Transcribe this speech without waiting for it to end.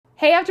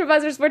Hey,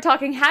 AfterBuzzers, we're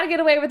talking How to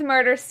Get Away with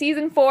Murder,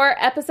 Season 4,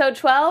 Episode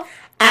 12.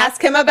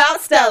 Ask him about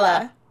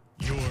Stella.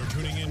 You're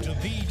tuning into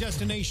the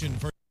destination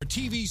for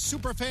TV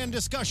superfan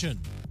discussion,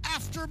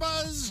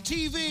 AfterBuzz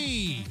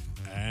TV.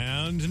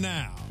 And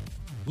now,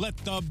 let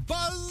the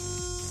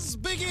buzz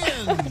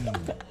begin.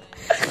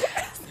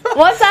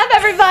 What's up,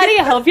 everybody?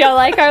 I hope y'all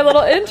like our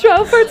little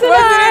intro for tonight.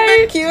 Wasn't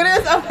it the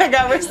cutest? Oh my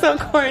god, we're so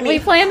corny. We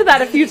planned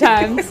that a few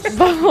times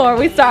before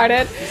we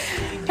started.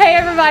 Hey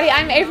everybody,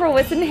 I'm April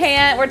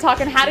Wissenhant. We're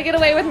talking How to Get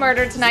Away with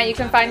Murder tonight. You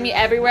can find me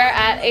everywhere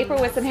at April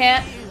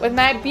Wissenhant with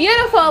my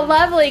beautiful,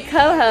 lovely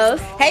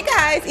co-host. Hey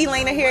guys,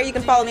 Elena here. You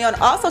can follow me on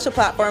all social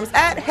platforms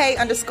at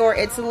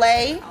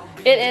hey_it's_lay.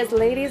 It is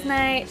Ladies'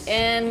 Night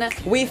in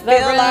We the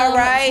feel room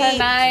alright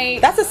tonight.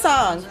 That's a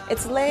song.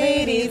 It's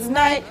Ladies'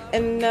 Night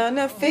and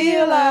none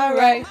feel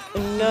alright.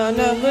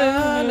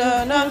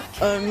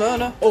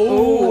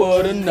 Oh,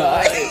 what a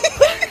night.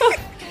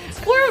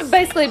 We're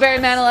basically Barry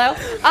Manilow.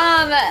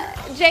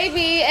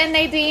 JB and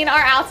Nadine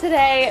are out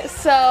today,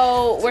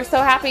 so we're so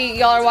happy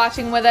y'all are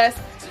watching with us.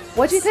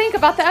 What'd you think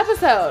about the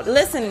episode?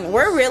 Listen,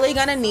 we're really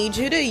going to need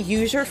you to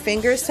use your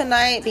fingers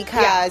tonight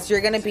because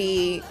you're going to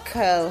be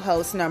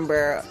co-host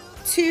number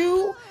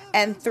 2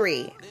 and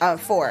 3.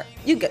 4.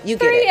 You get 3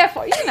 it. And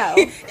 4, you know.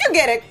 You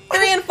get it.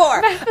 3 and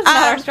 4. Math is not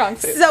our strong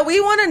suit. So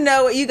we want to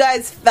know what you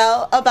guys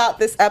felt about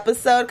this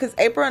episode because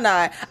April and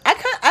I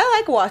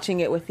like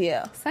watching it with you.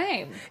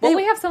 Same. Well,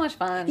 we have so much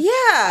fun. Yeah.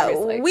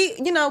 Obviously. We,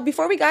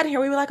 before we got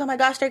here, we were like, oh my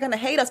gosh, they're going to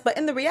hate us. But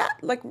in the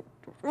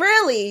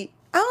really,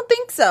 I don't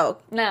think so.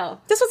 No.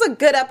 This was a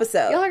good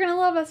episode. Y'all are going to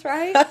love us,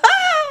 right?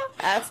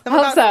 Ask them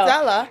about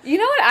Stella. You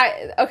know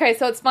what? Okay,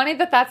 so it's funny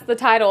that that's the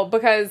title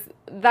because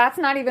that's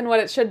not even what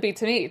it should be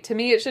to me. To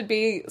me, it should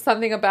be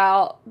something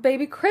about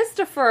baby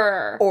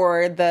Christopher.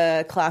 Or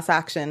the class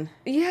action.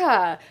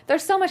 Yeah.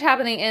 There's so much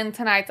happening in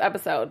tonight's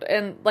episode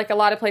and like a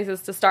lot of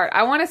places to start.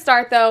 I want to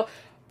start though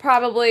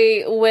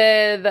probably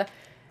with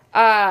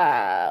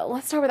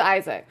let's start with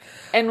Isaac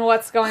and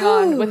what's going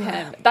on with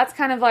him. That's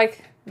kind of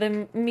like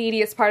the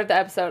meatiest part of the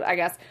episode, I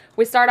guess.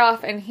 We start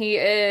off and he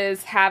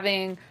is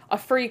having a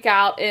freak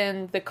out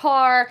in the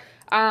car.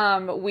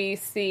 We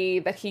see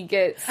that he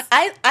gets...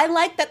 I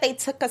like that they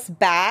took us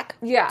back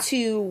Yeah.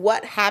 to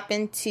what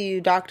happened to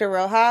Dr.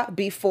 Roja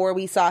before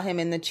we saw him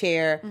in the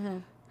chair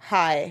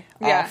high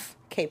off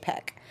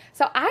K-Peck.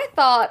 So I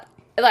thought,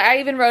 like I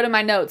even wrote in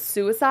my notes,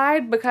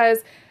 suicide, because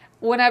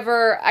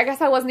whenever, I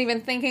guess I wasn't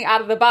even thinking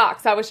out of the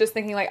box. I was just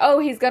thinking like, oh,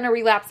 he's going to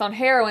relapse on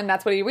heroin.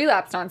 That's what he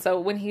relapsed on. So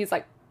when he's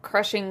like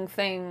crushing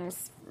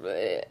things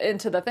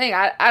into the thing,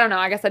 I don't know.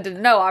 I guess I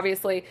didn't know,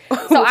 obviously.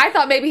 So I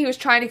thought maybe he was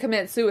trying to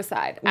commit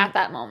suicide at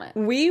that moment.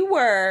 We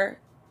were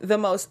the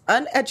most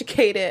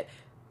uneducated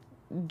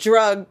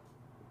drug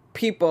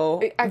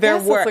people I there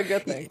guess were. That's a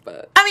good thing,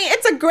 but I mean,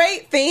 it's a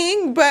great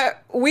thing,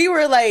 but we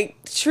were like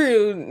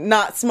true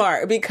not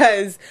smart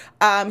because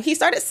he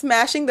started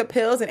smashing the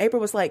pills and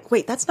April was like,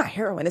 wait, that's not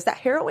heroin. Is that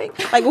heroin?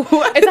 Like,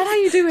 what? Is that how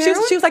you do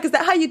heroin? She was like, is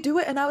that how you do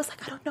it? And I was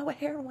like, I don't know what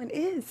heroin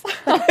is.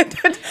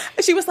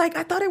 She was like,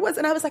 I thought it was.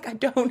 And I was like, I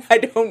don't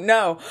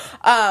know.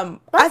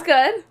 that's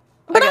good.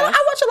 But I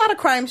watch a lot of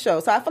crime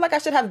shows, so I feel like I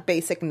should have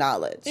basic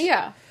knowledge.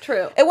 Yeah,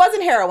 true. It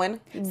wasn't heroin.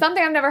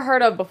 Something I've never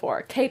heard of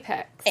before.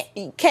 K-Pex.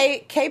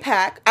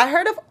 K-Pack. I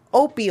heard of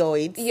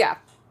opioids. Yeah.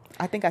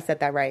 I think I said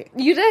that right.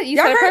 You did. You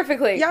said it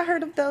perfectly. Y'all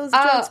heard of those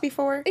drugs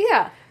before?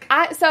 Yeah.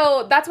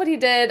 So that's what he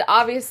did.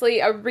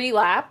 Obviously, a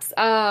relapse.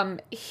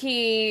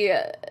 He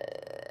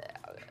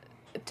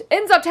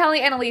ends up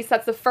telling Annalise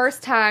that's the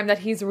first time that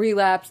he's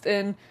relapsed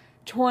in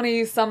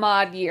 20 some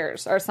odd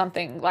years or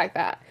something like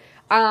that.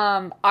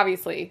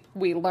 Obviously,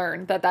 we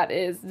learned that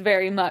is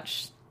very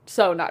much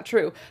so not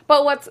true.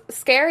 But what's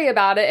scary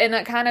about it, and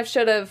it kind of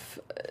should have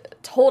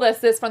told us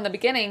this from the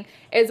beginning,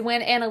 is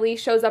when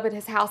Annalise shows up at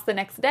his house the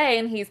next day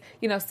and he's,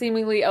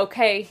 seemingly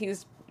okay.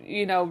 He's,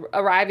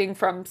 arriving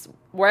from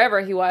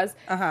wherever he was.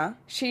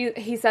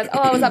 He says, oh,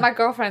 I was at my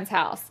girlfriend's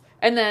house.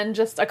 And then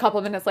just a couple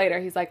of minutes later,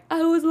 he's like,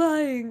 I was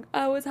lying.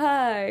 I was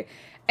high.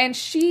 And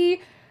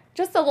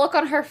just the look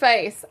on her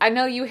face, I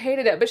know you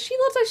hated it, but she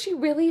looked like she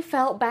really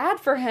felt bad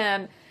for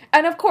him.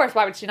 And of course,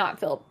 why would she not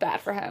feel bad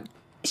for him?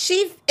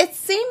 It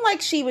seemed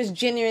like she was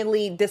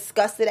genuinely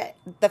disgusted at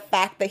the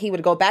fact that he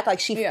would go back. Like,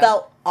 she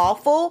felt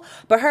awful,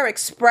 but her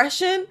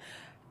expression,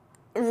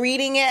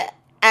 reading it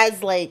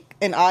as, like,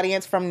 an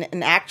audience from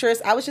an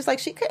actress, I was just like,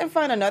 she couldn't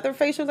find another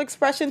facial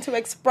expression to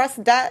express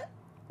that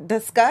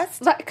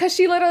disgust. Because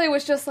she literally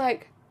was just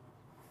like...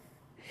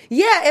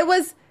 Yeah, it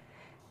was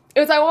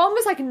like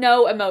almost like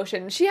no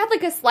emotion. She had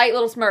like a slight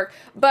little smirk,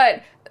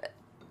 but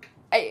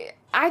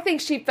I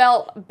think she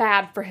felt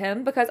bad for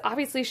him because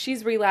obviously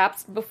she's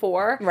relapsed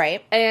before.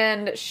 Right.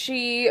 And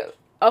she,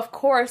 of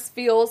course,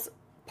 feels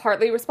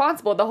partly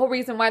responsible. The whole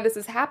reason why this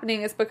is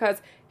happening is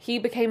because he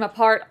became a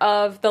part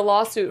of the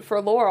lawsuit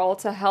for Laurel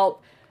to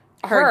help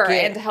her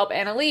and to help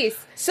Annalise.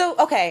 So,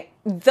 okay,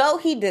 though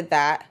he did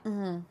that,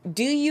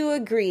 do you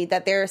agree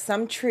that there is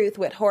some truth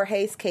with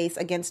Jorge's case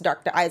against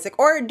Dr. Isaac?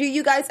 Or do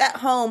you guys at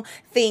home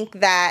think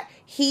that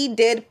he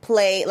did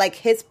play, like,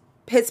 his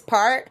his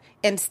part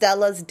in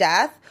Stella's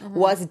death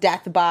was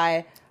death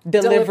by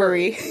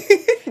delivery.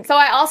 So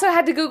I also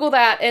had to Google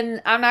that,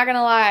 and I'm not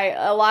gonna lie,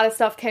 a lot of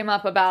stuff came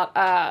up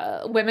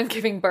about women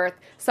giving birth,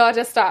 so I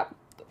just stopped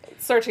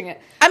searching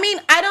it. I mean,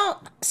 at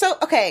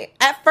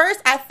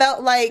first I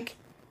felt like,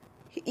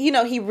 you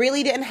know, he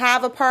really didn't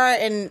have a part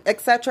and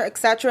et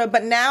cetera,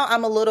 but now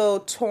I'm a little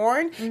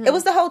torn. It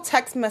was the whole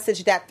text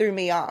message that threw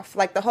me off.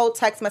 Like, the whole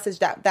text message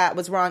that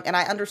was wrong, and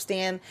I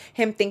understand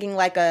him thinking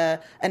like an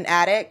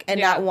addict and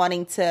not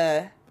wanting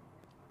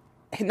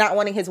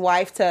his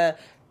wife to,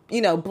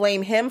 you know,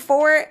 blame him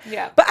for it.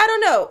 Yeah. But I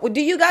don't know.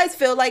 Do you guys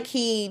feel like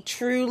he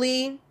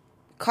truly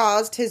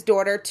caused his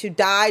daughter to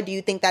die? Do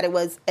you think that it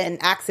was an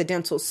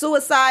accidental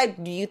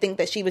suicide? Do you think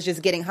that she was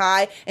just getting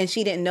high and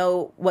she didn't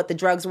know what the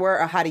drugs were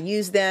or how to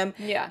use them?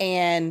 Yeah.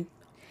 And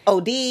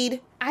OD'd?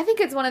 I think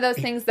it's one of those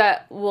things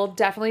that we'll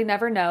definitely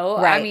never know.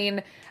 Right. I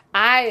mean,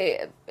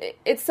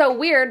 it's so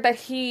weird that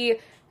he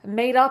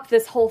made up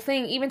this whole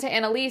thing, even to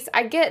Annalise.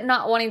 I get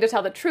not wanting to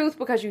tell the truth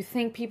because you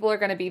think people are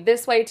going to be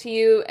this way to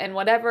you and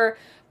whatever.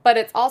 But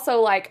it's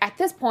also like, at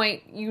this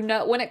point, you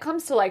know, when it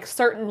comes to like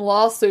certain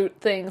lawsuit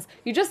things,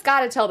 you just got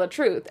to tell the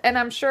truth. And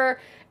I'm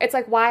sure it's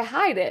like, why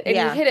hide it? And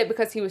he hid it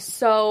because he was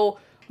so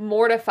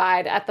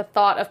mortified at the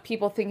thought of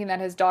people thinking that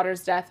his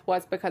daughter's death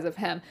was because of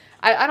him.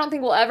 I don't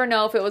think we'll ever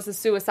know if it was a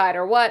suicide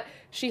or what.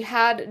 She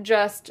had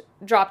just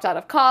dropped out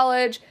of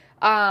college.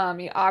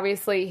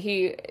 Obviously,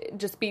 he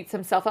just beats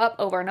himself up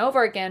over and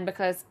over again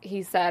because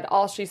he said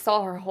all she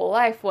saw her whole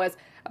life was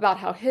about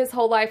how his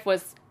whole life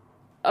was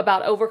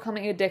about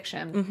overcoming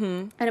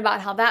addiction and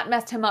about how that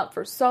messed him up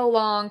for so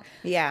long.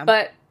 Yeah.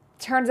 But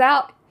turns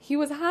out he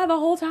was high the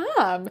whole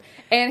time.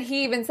 And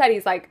he even said,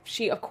 he's like,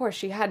 of course,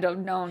 she had to have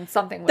known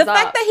something was up. The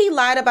fact that he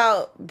lied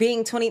about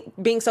being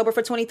sober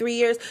for 23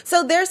 years.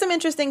 So there's some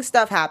interesting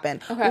stuff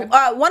happened. Okay.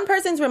 One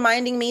person's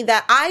reminding me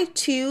that I,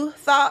 too,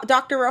 thought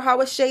Dr. Roja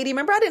was shady.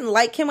 Remember, I didn't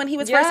like him when he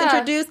was first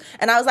introduced.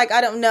 And I was like, I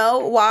don't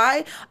know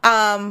why.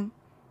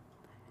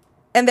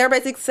 And they're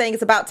basically saying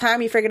it's about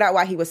time he figured out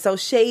why he was so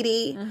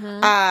shady.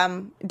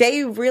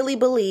 They really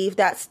believe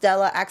that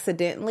Stella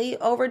accidentally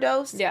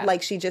overdosed. Yeah.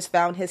 Like, she just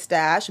found his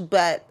stash,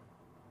 but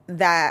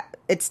that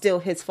it's still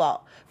his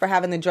fault for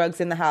having the drugs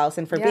in the house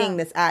and for being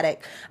this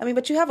addict. I mean,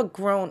 but you have a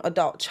grown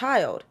adult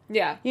child.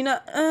 Yeah. You know?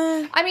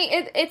 I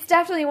mean, it's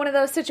definitely one of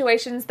those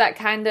situations that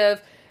kind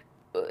of,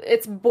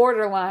 it's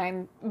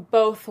borderline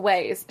both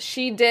ways.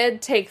 She did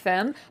take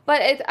them,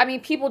 but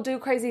people do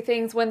crazy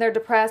things when they're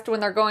depressed, when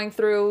they're going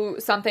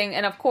through something,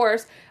 and of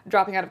course,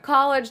 dropping out of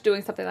college,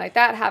 doing something like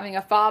that, having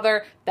a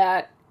father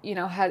that, you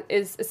know,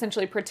 is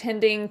essentially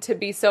pretending to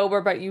be sober,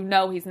 but you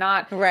know he's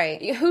not.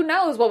 Right. Who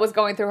knows what was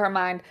going through her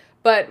mind,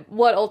 but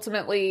what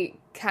ultimately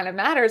kind of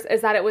matters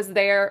is that it was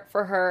there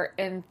for her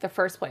in the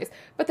first place.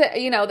 But,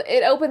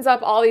 it opens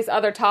up all these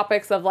other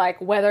topics of, like,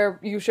 whether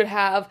you should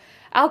have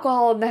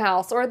alcohol in the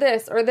house or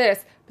this,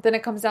 but then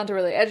it comes down to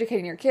really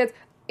educating your kids.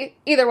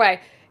 Either way,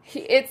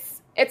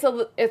 it's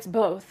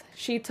both.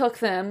 She took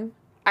them.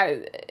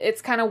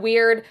 It's kind of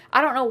weird.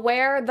 I don't know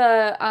where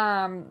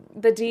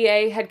the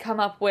DA had come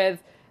up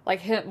with, like,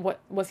 him. What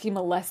was he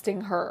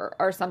molesting her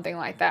or something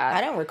like that?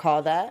 I don't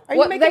recall that. Are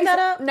you making that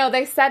up? No,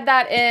 they said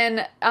that in.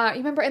 You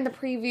remember in the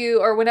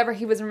preview or whenever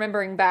he was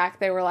remembering back,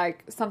 they were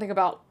like something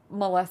about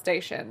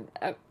molestation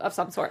of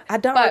some sort. I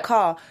don't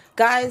recall.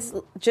 Guys,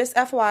 just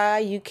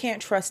FYI, you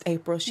can't trust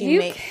April.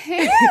 You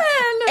can.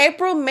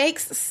 April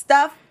makes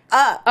stuff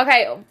up.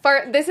 Okay,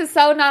 this is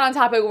so not on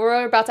topic.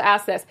 We're about to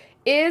ask this.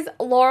 Is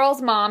Laurel's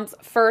mom's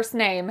first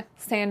name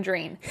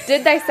Sandrine?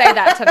 Did they say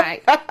that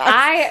tonight?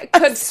 I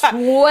could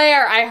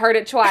swear I heard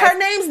it twice. Her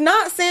name's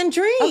not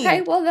Sandrine.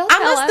 Okay, well, they'll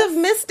tell us. I must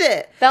have missed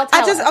it. They'll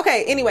tell us.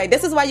 Okay, anyway,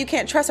 this is why you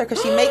can't trust her, because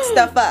she makes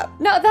stuff up.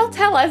 No, they'll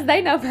tell us.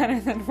 They know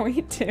better than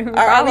we do.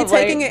 Are we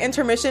taking an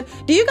intermission?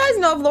 Do you guys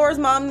know if Laura's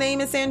mom's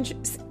name is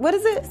what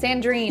is it?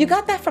 Sandrine. You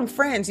got that from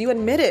Friends. You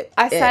admit it.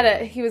 I said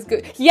it. He was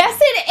good. Yes,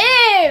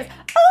 it is!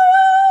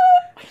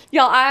 Oh!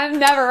 Y'all, I'm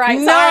never right.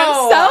 So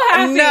I'm so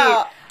happy.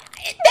 No.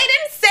 They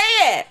didn't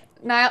say it.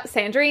 Niall,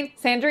 Sandrine.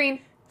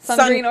 Sandrine.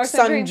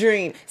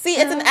 See,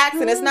 it's an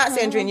accent. It's not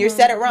Sandrine. You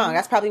said it wrong.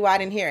 That's probably why I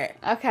didn't hear it.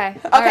 Okay.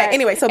 Right.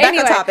 Anyway, so back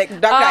on topic.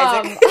 Dr.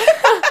 Isaac.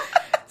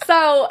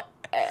 So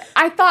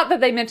I thought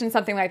that they mentioned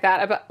something like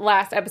that about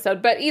last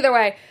episode, but either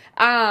way,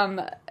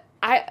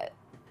 I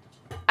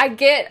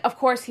get, of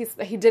course, he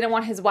didn't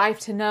want his wife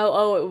to know,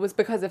 oh, it was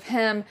because of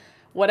him,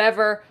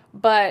 whatever,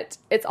 but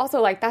it's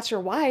also like, that's your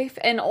wife,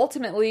 and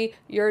ultimately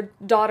your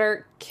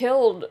daughter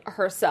killed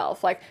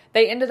herself. Like,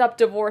 they ended up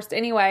divorced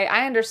anyway.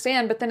 I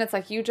understand, but then it's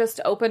like, you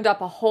just opened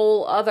up a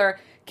whole other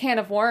can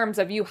of worms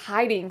of you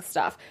hiding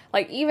stuff.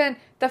 Like, even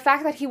the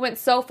fact that he went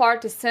so far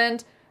to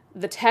send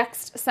the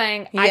text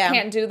saying, I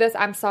can't do this,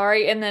 I'm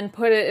sorry, and then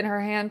put it in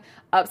her hand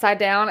upside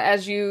down,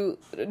 as you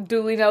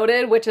duly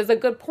noted, which is a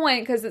good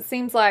point, because it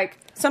seems like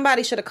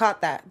somebody should have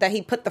caught that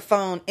he put the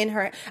phone in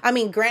her. I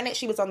mean, granted,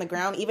 she was on the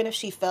ground. Even if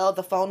she fell,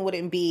 the phone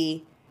wouldn't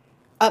be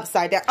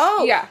upside down.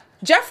 Oh, yeah.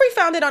 Jeffrey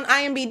found it on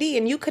IMDb,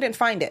 and you couldn't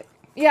find it.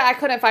 Yeah, I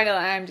couldn't find it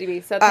on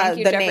IMDb, so thank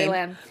you, Jeffrey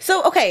Lynn.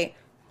 So, okay,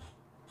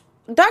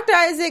 Dr.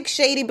 Isaac,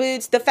 shady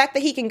boots, the fact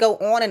that he can go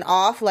on and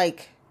off,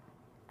 like,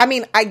 I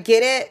mean, I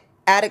get it.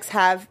 Addicts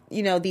have,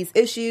 these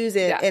issues,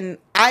 and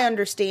I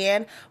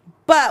understand.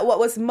 But what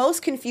was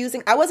most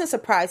confusing, I wasn't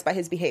surprised by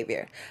his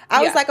behavior.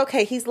 I was like,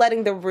 okay, he's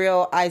letting the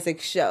real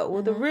Isaac show.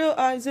 Well, the real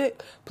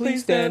Isaac,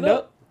 please stand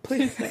up.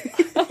 Please stand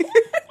up.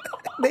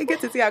 They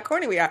get to see how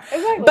corny we are.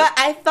 Exactly. But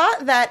I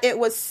thought that it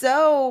was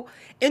so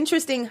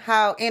interesting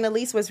how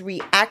Annalise was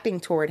reacting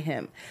toward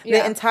him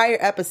the entire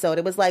episode.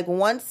 It was like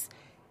once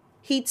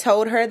he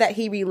told her that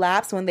he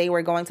relapsed when they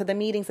were going to the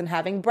meetings and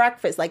having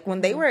breakfast. Like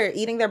when they were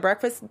eating their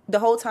breakfast, the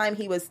whole time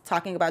he was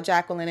talking about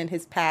Jacqueline and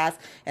his past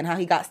and how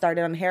he got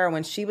started on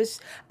heroin.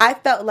 I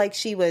felt like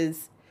she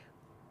was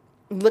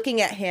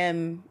looking at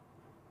him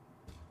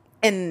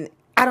and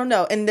I don't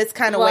know, in this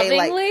kind of way.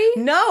 Like,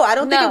 no, I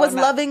don't think it was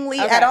lovingly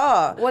at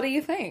all. What do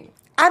you think?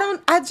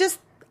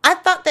 I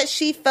thought that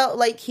she felt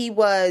like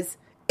I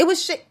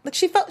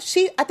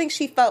think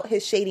she felt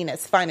his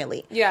shadiness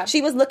finally. Yeah.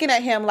 She was looking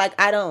at him like,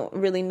 I don't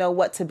really know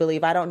what to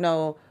believe. I don't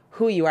know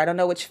who you are. I don't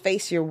know which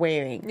face you're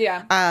wearing.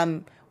 Yeah.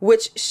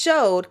 Which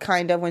showed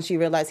kind of when she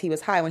realized he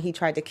was high when he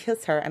tried to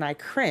kiss her and I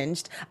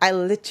cringed. I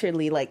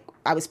literally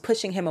I was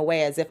pushing him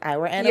away as if I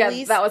were Annalise.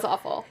 Yeah, that was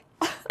awful.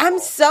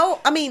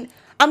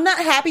 I'm not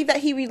happy that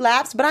he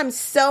relapsed, but I'm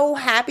so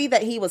happy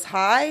that he was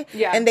high.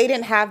 Yeah. And they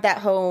didn't have that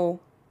whole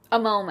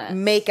moment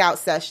makeout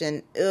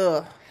session.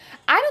 Ugh.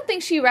 I don't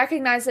think she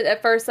recognized it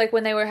at first, like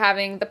when they were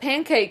having the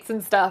pancakes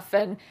and stuff,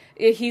 and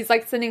he's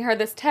like sending her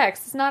this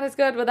text. It's not as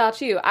good without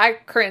you. I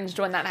cringed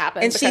when that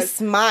happened. And she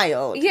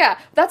smiled. Yeah.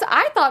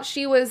 I thought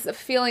she was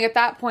feeling at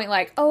that point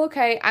like, oh,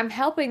 okay, I'm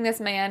helping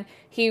this man.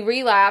 He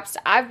relapsed.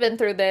 I've been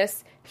through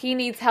this. He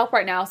needs help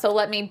right now. So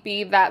let me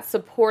be that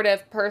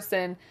supportive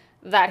person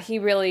that he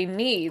really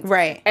needs.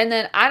 Right. And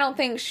then I don't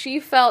think she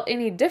felt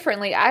any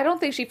differently. I don't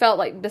think she felt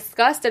like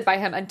disgusted by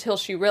him until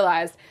she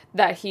realized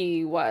that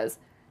he was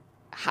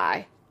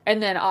high.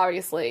 And then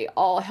obviously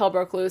all hell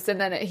broke loose,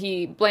 and then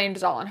he blamed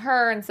it all on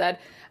her and said,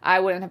 I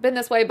wouldn't have been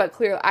this way, but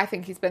clearly I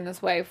think he's been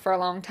this way for a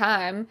long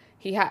time.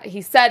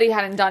 He said he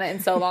hadn't done it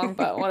in so long,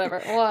 but whatever.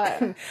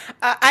 What?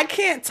 I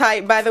can't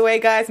type, by the way,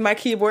 guys. My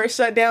keyboard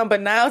shut down, but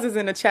Niles is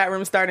in the chat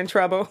room starting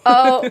trouble.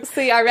 Oh,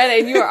 see, I read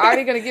it, and you were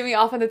already going to get me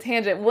off on a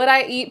tangent. Would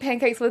I eat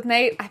pancakes with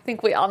Nate? I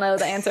think we all know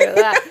the answer to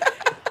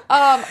that.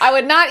 I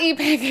would not eat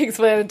pancakes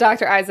with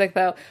Dr. Isaac,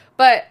 though.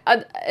 But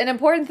an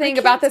important thing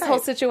about this whole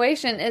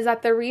situation is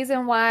that the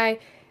reason why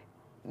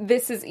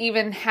this is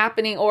even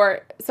happening,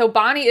 so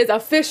Bonnie is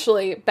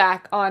officially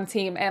back on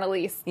Team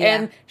Annalise,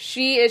 and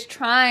she is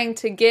trying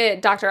to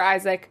get Dr.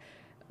 Isaac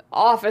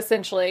off,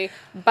 essentially,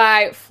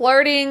 by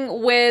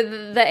flirting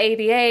with the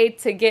ADA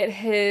to get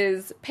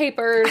his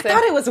papers. I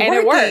thought it was working.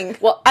 It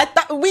worked. Well,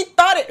 we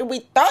thought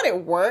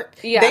it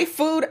worked. Yeah. They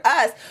fooled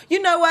us.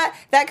 You know what?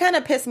 That kind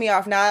of pissed me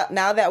off now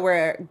that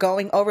we're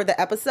going over the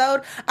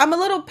episode. I'm a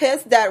little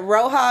pissed that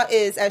Roja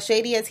is as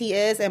shady as he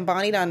is, and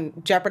Bonnie done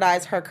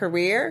jeopardized her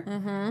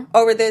career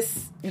over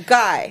this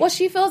guy. Well,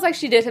 she feels like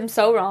she did him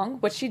so wrong,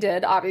 which she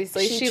did,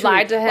 obviously. She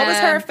lied to him. What was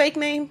her fake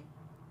name?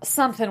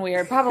 Something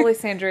weird. Probably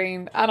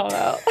Sandrine. I don't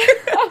know.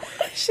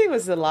 She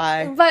was a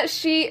lie. But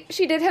she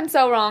did him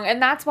so wrong. And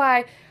that's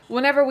why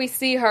whenever we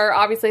see her,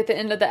 obviously at the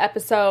end of the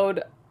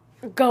episode,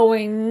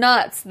 going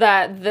nuts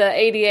that the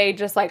ADA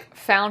just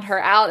found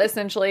her out,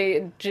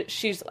 essentially.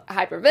 She's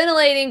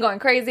hyperventilating, going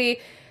crazy.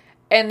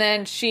 And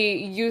then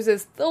she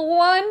uses the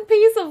one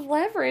piece of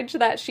leverage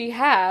that she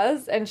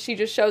has. And she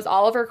just shows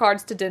all of her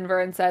cards to Denver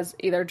and says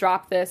either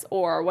drop this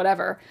or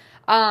whatever.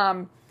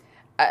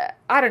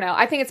 I don't know.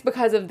 I think it's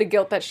because of the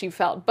guilt that she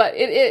felt. But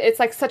it's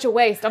such a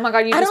waste. Oh my God,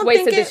 you just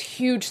wasted this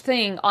huge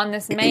thing on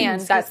this man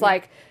that's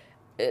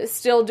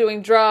still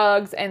doing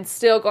drugs and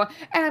still going.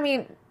 And I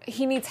mean,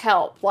 he needs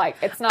help.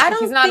 He's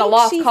not a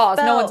lost cause.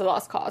 No one's a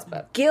lost cause.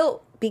 But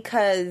guilt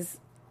because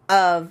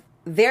of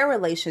their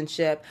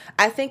relationship.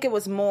 I think it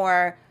was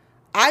more,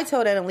 I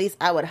told Annalise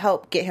I would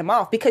help get him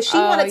off because she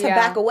wanted to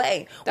back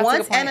away.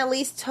 Once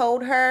Annalise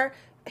told her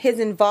his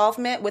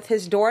involvement with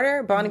his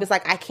daughter, Bonnie was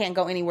like, I can't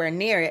go anywhere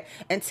near it.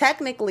 And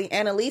technically,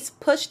 Annalise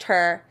pushed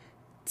her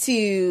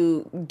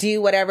to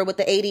do whatever with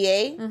the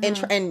ADA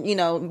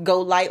and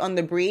go light on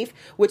the brief,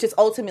 which is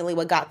ultimately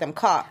what got them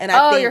caught. And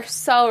I think you're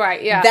so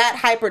right. Yeah.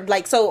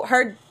 That so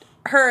her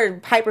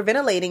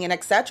hyperventilating and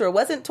etc.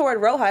 wasn't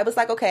toward Roja. It was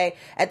like, okay,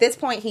 at this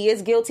point he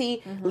is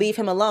guilty. Leave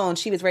him alone.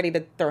 She was ready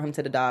to throw him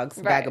to the dogs,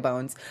 bag of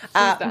bones.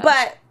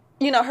 But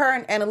her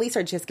and Annalise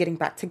are just getting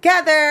back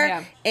together.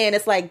 Yeah. And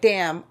it's like,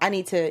 damn, I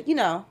need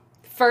to,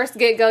 First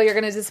get-go, you're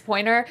going to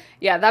disappoint her.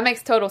 Yeah, that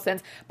makes total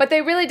sense. But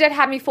they really did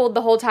have me fooled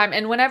the whole time.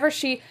 And whenever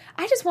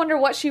I just wonder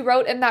what she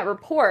wrote in that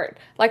report.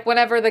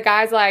 Whenever the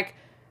guy's like,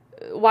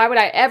 why would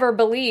I ever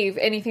believe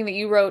anything that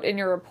you wrote in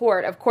your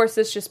report? Of course,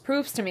 this just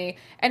proves to me.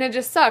 And it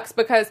just sucks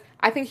because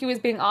I think he was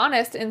being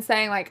honest in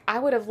saying, I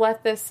would have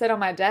let this sit on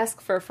my desk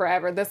for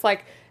forever. This,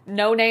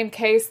 no-name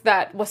case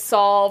that was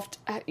solved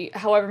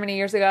however many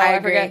years ago.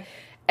 I forget.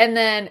 And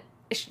then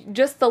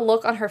just the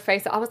look on her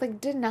face, I was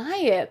like, deny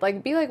it.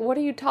 Like, be like, what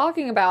are you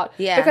talking about?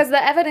 Yeah. Because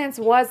the evidence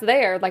was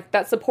there, like,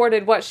 that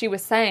supported what she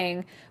was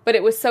saying. But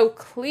it was so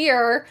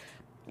clear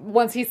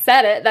once he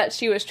said it that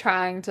she was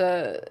trying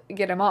to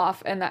get him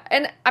off. And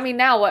I mean,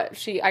 now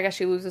what? I guess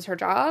she loses her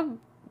job?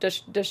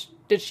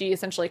 Did she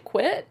essentially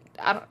quit?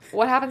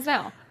 What happens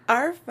now?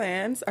 Our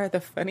fans are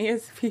the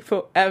funniest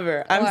people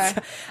ever.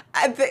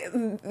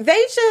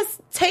 They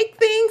just take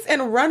things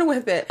and run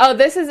with it. Oh,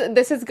 this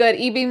is good.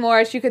 E.B.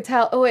 Morris, you could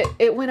tell. Oh,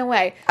 it went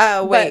away.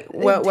 Oh, wait.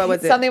 What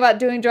was it? Something about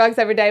doing drugs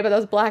every day, but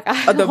those black eye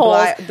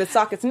holes. The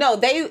sockets. No,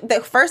 they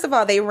first of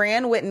all, they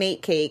ran with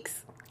Nate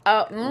Cakes.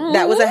 Oh,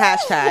 that was a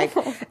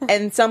hashtag.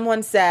 And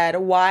someone said,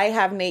 why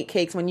have Nate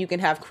Cakes when you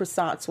can have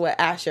croissants with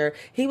Asher?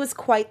 He was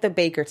quite the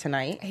baker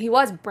tonight. He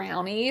was.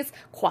 Brownies,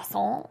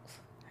 croissants.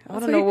 I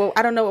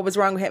don't know what was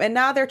wrong with him. And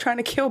now they're trying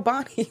to kill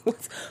Bonnie.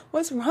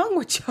 What's wrong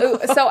with you?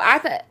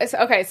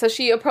 So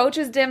she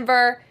approaches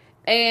Denver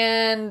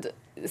and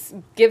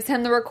gives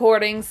him the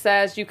recording,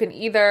 says you can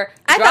either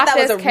drop this case. I thought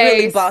that was a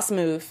really boss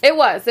move. It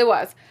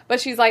was. But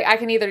she's like,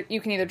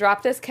 you can either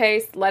drop this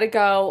case, let it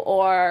go,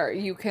 or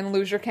you can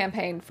lose your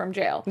campaign from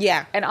jail.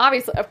 Yeah. And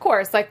obviously, of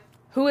course, like,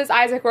 who is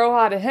Isaac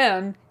Roja to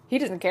him? He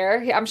doesn't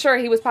care. I'm sure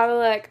he was probably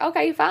like,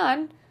 okay,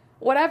 fine,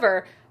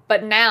 whatever.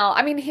 But now,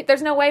 I mean,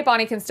 there's no way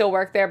Bonnie can still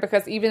work there,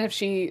 because even if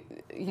she,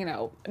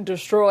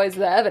 destroys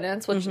the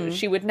evidence, which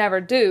she would never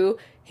do,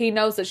 he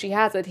knows that she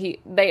has it.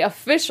 They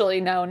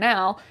officially know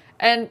now.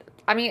 And,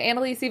 I mean,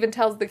 Annalise even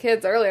tells the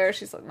kids earlier,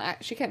 she's like, nah,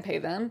 she can't pay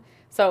them.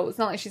 So it's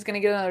not like she's going to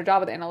get another job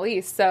with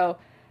Annalise. So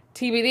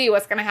TBD,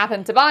 what's going to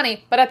happen to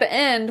Bonnie. But at the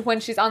end, when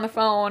she's on the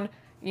phone,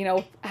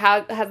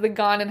 has the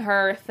gun in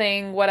her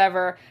thing,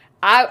 whatever,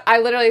 I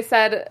literally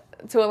said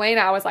to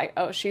Elena, I was like,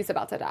 oh, she's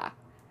about to die.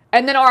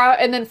 And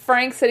then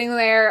Frank sitting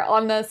there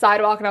on the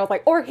sidewalk, and I was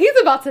like, or he's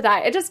about to die.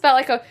 It just felt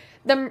like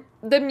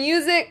the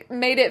music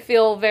made it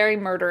feel very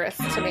murderous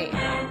to me.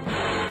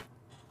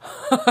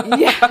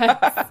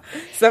 Yes.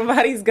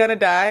 Somebody's gonna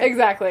die.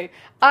 Exactly.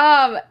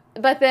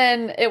 But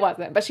then it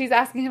wasn't. But she's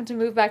asking him to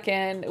move back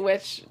in,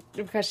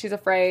 because she's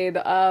afraid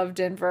of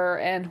Denver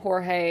and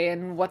Jorge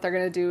and what they're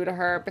gonna do to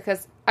her.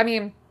 Because, I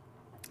mean,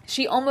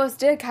 she almost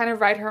did kind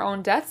of write her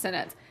own death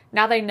sentence.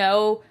 Now they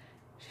know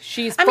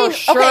she's been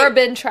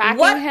tracking him.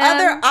 What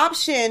other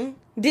option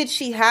did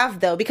she have,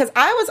 though? Because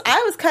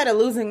I was kind of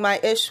losing my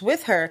ish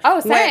with her.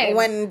 Oh, same.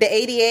 When the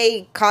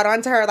ADA caught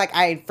on to her, like,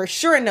 I for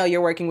sure know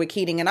you're working with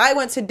Keating, and I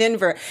went to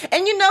Denver.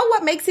 And you know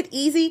what makes it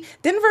easy?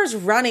 Denver's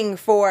running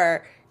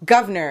for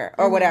governor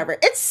or whatever.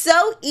 It's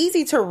so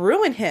easy to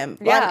ruin him.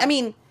 Yeah. Like, I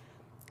mean,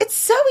 it's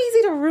so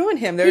easy to ruin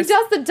him. He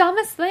does the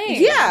dumbest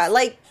thing. Yeah,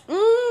 like,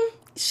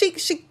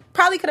 she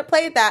probably could have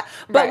played that.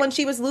 But right. when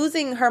she was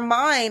losing her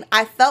mind,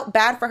 I felt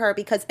bad for her,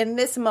 because in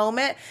this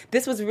moment,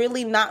 this was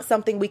really not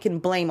something we can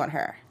blame on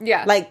her.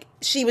 Yeah. Like,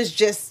 she was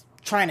just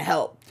trying to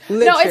help.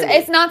 Literally. No,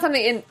 it's not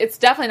something, it's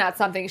definitely not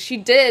something. She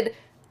did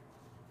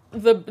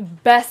the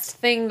best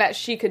thing that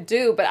she could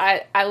do, but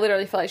I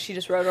literally feel like she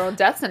just wrote her own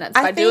death sentence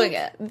by doing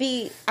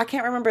it. I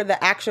can't remember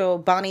the actual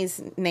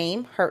Bonnie's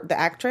name, the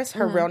actress,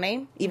 her real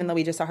name, even though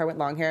we just saw her with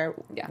long hair,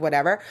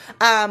 whatever.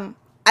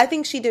 I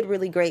think she did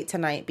really great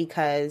tonight,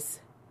 because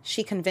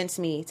she convinced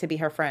me to be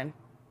her friend.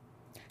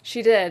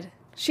 She did.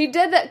 She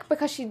did that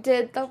because she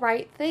did the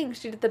right thing.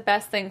 She did the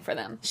best thing for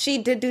them. She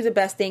did do the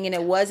best thing, and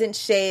it wasn't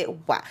shade.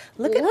 Wow.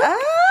 Look at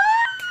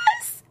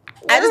us.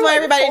 I just want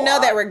everybody to know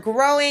that we're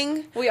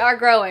growing. We are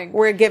growing.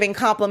 We're giving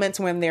compliments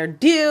when they're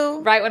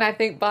due. Right when I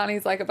think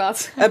Bonnie's like about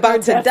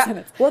to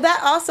die. Well, that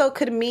also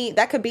could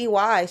be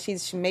why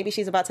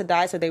she's about to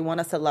die, so they want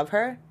us to love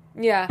her.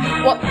 Yeah.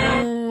 Well,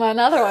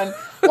 another one.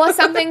 Well,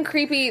 something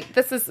creepy.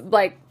 This is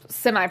like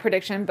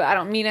semi-prediction, but I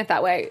don't mean it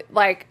that way.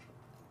 Like,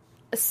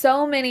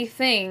 so many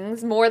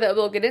things, more that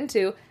we'll get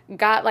into,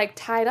 got like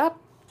tied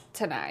up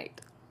tonight.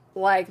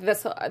 Like,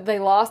 they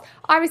lost.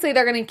 Obviously,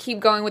 they're going to keep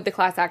going with the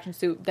class action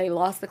suit. They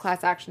lost the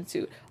class action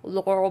suit.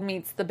 Laurel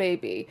meets the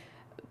baby.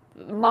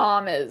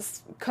 Mom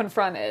is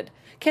confronted.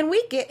 Can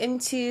we get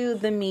into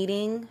the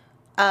meeting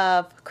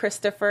of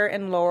Christopher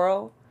and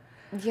Laurel?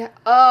 Yeah.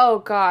 Oh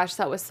gosh,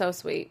 that was so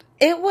sweet.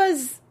 I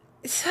was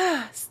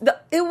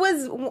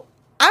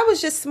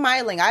just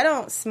smiling. I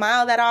don't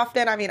smile that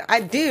often. I mean,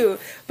 I do,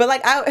 but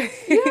like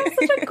you have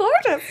such a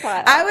gorgeous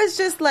smile. I was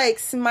just like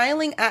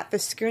smiling at the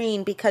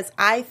screen, because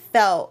I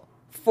felt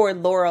for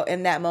Laurel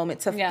in that moment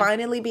to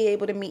finally be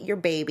able to meet your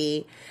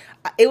baby.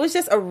 It was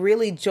just a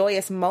really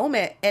joyous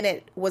moment, and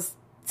it was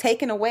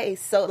taken away.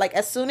 So like,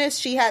 as soon as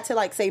she had to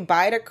like say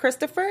bye to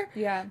Christopher,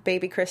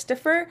 baby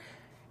Christopher,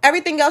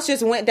 everything else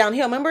just went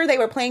downhill. Remember, they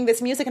were playing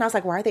this music, and I was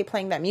like, why are they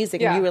playing that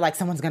music? And you were like,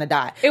 someone's gonna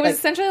die. It was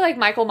essentially like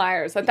Michael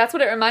Myers. Like, that's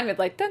what it reminded me of.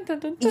 Like, dun, dun,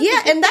 dun, dun, yeah,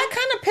 and that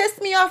kind of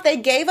pissed me off. They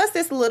gave us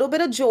this little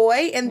bit of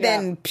joy, and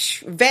then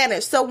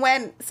vanished. So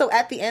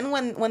at the end,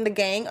 when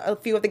a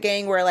few of the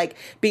gang were like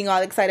being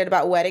all excited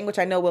about wedding, which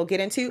I know we'll get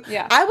into,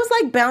 I was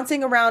like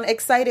bouncing around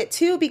excited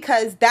too,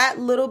 because that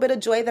little bit of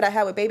joy that I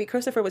had with baby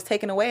Christopher was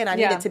taken away, and I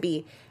needed to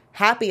be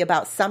happy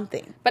about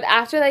something. But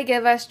after they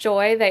give us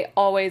joy, they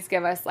always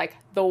give us, like,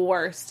 the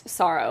worst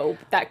sorrow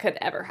that could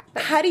ever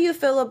happen. How do you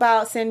feel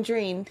about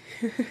Sandrine?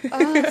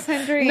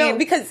 Sandrine. No,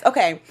 because,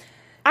 okay.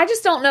 I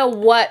just don't know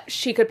what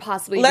she could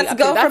possibly be up to.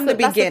 Let's go from the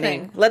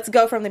beginning. Let's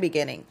go from the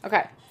beginning.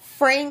 Okay.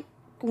 Frank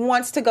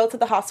wants to go to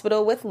the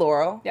hospital with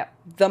Laurel. Yep.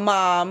 The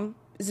mom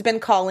has been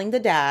calling the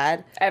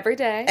dad. Every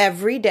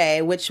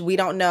day, which we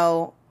don't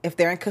know if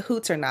they're in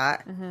cahoots or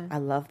not. I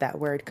love that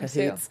word,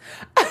 cahoots.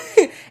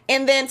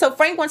 And then, so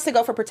Frank wants to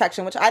go for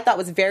protection, which I thought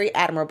was very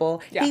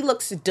admirable. Yeah. He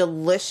looks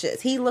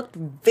delicious. He looked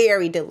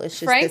very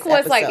delicious. Frank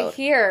was like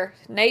here.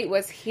 Nate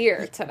was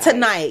here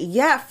tonight.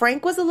 Yeah,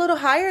 Frank was a little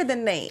higher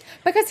than Nate.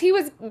 Because he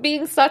was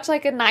being such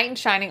like a knight in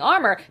shining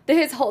armor.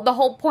 The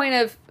whole point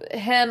of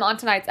him on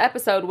tonight's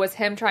episode was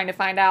him trying to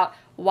find out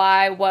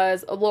why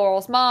was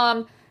Laurel's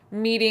mom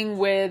meeting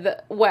with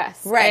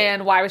Wes, right?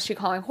 And why was she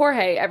calling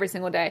Jorge every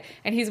single day?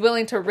 And he's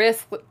willing to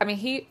risk. I mean,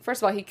 he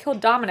killed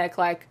Dominic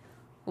like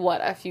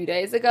a few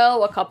days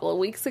ago, a couple of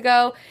weeks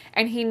ago,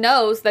 and he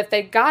knows that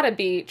they gotta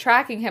be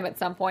tracking him at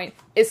some point,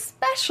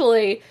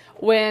 especially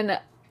when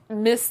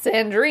Miss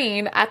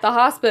Sandrine at the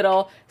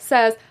hospital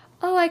says,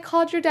 "Oh, I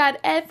called your dad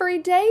every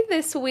day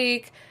this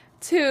week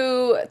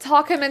to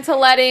talk him into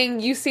letting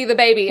you see the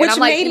baby." And I'm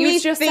like, you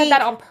just said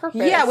that on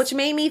purpose. Yeah, which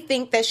made me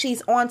think that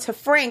she's on to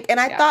Frank. And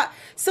I thought,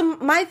 so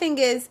my thing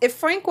is, if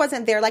Frank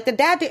wasn't there, like the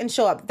dad didn't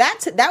show up,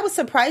 that was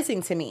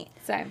surprising to me.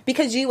 Same.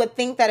 Because you would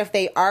think that if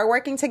they are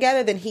working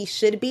together, then he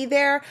should be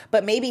there.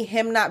 But maybe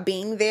him not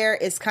being there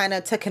is kind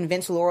of to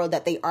convince Laurel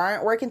that they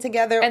aren't working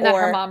together. And that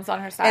her mom's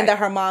on her side. And that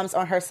her mom's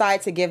on her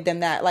side to give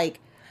them that, like,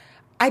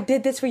 I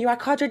did this for you. I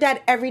called your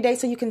dad every day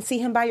so you can see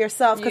him by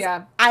yourself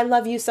because I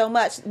love you so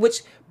much,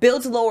 which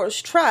builds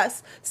Laurel's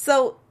trust.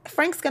 So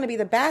Frank's going to be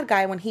the bad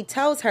guy when he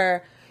tells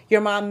her,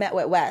 your mom met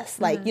with Wes.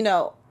 Like, you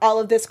know, all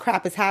of this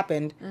crap has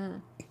happened.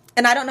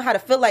 And I don't know how to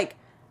feel like,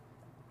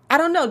 I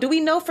don't know. Do we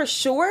know for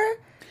sure?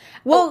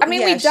 Well, I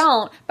mean, we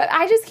don't, but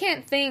I just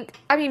can't think.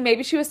 I mean,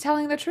 maybe she was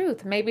telling the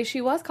truth. Maybe she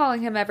was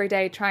calling him every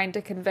day trying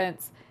to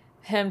convince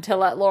him to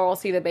let Laurel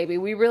see the baby.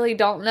 We really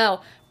don't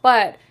know.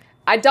 But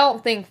I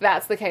don't think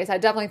that's the case. I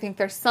definitely think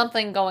there's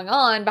something going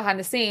on behind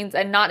the scenes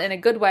and not in a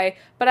good way,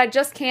 but I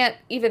just can't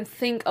even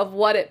think of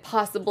what it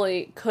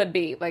possibly could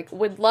be. Like,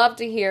 would love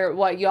to hear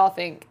what y'all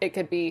think it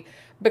could be,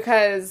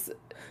 because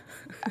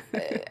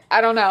I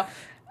don't know.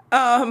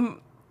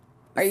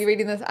 Are you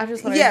reading this? I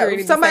just want to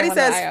read. Somebody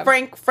says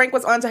Frank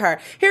was onto her.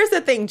 Here's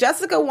the thing: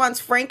 Jessica wants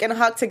Frank and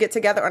Huck to get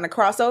together on a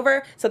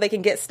crossover so they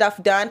can get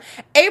stuff done.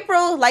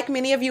 April, like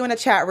many of you in the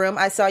chat room,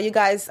 I saw you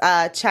guys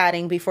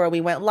chatting before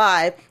we went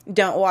live.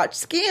 Don't watch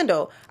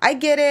Scandal. I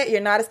get it. You're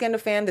not a Scandal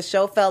fan. The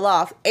show fell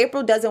off.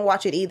 April doesn't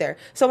watch it either.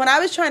 So when I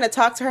was trying to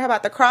talk to her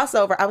about the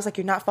crossover, I was like,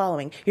 "You're not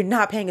following. You're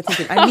not paying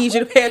attention. I need you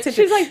to pay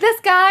attention." She's like,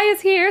 "This guy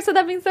is here, so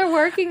that means they're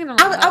working." And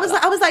I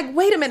was like,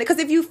 "Wait a minute," because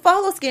if you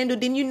follow Scandal,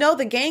 then you know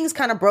the gang's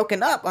kind of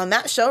broken up on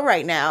that show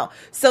right now.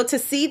 So to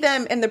see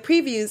them in the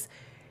previews,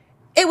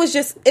 it was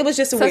just weird.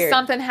 So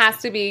something has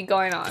to be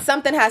going on.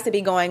 Something has to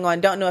be going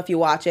on. Don't know if you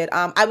watch it.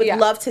 I would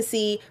love to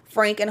see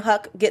Frank and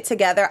Huck get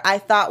together. I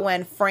thought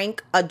when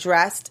Frank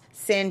addressed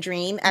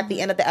Sandrine at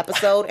the end of the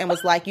episode and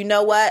was like, "You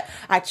know what?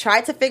 I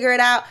tried to figure it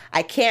out.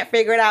 I can't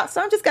figure it out.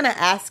 So I'm just going to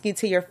ask you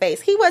to your face."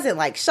 He wasn't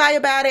like shy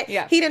about it.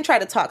 Yeah. He didn't try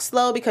to talk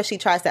slow because she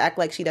tries to act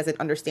like she doesn't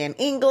understand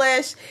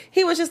English.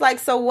 He was just like,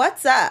 "So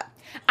what's up?"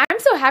 I'm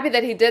so happy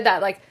that he did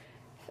that. Like,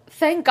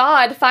 thank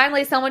God,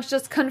 finally someone's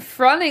just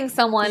confronting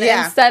someone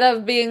instead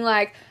of being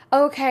like,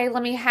 "Okay,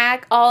 let me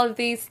hack all of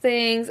these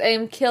things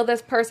and kill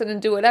this person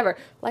and do whatever."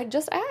 Like,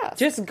 just ask.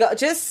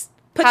 Just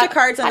put your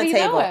cards on the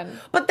table.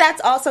 But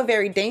that's also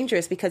very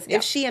dangerous because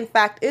if she, in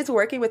fact, is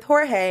working with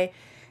Jorge,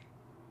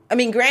 I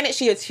mean, granted,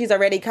 she's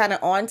already kind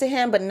of on to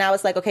him, but now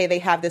it's like, okay, they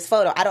have this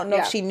photo. I don't know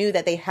if she knew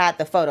that they had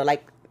the photo.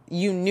 Like,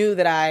 you knew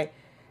that I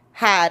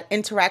had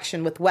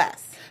interaction with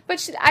Wes.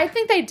 But I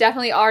think they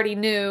definitely already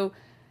knew,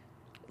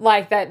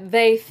 like, that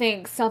they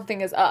think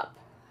something is up.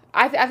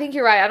 I think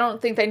you're right. I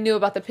don't think they knew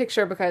about the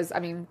picture because, I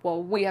mean,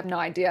 well, we have no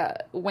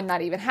idea when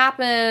that even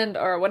happened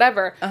or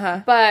whatever.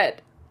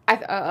 But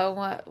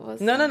what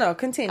was No,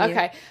 continue.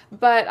 Okay.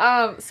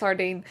 But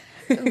sardine.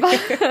 But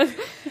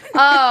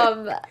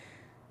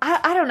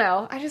I don't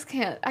know. I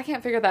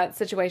can't figure that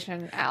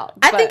situation out.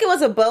 I think it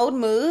was a bold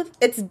move.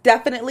 It's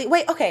definitely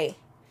okay.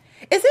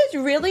 Is it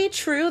really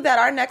true that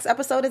our next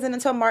episode isn't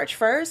until March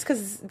 1st?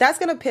 Because that's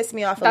going to piss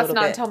me off a little bit.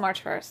 That's not until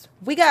March 1st.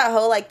 We got a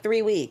whole,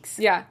 3 weeks.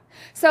 Yeah.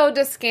 So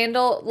does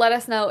Scandal, let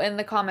us know in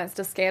the comments,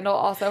 does Scandal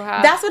also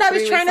have That's what I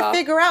was 3 trying weeks to off?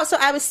 figure out. So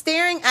I was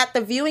staring at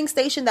the viewing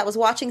station that was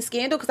watching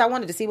Scandal because I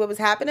wanted to see what was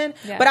happening.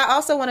 Yeah. But I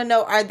also want to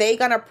know, are they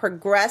going to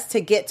progress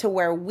to get to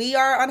where we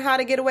are on How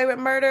to Get Away with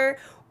Murder?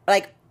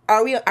 Like,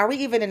 are we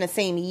even in the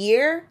same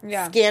year?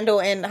 Yeah.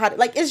 Scandal and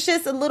it's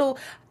just a little...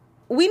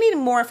 We need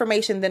more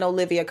information than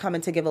Olivia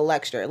coming to give a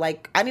lecture.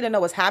 Like, I need to know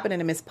what's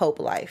happening in Miss Pope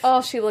life.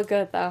 Oh, she looked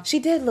good, though. She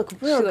did look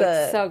real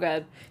good. So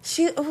good.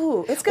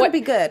 It's going to be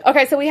good.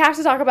 Okay, so we have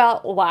to talk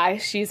about why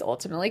she's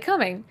ultimately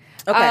coming.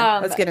 Okay,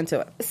 let's get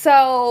into it.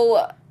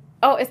 So,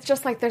 oh, it's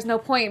just like there's no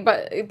point,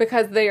 but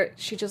because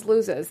she just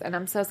loses, and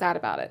I'm so sad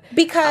about it.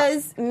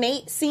 Because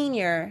Nate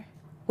Sr.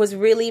 was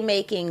really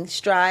making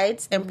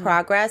strides and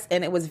progress,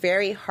 and it was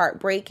very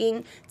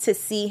heartbreaking to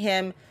see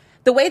him,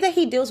 the way that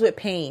he deals with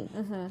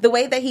pain, the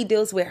way that he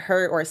deals with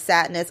hurt or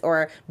sadness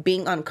or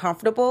being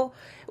uncomfortable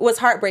was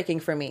heartbreaking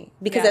for me.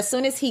 Because as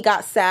soon as he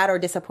got sad or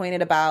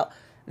disappointed about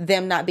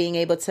them not being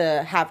able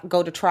to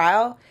go to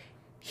trial,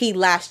 he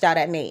lashed out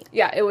at Nate.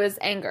 Yeah, it was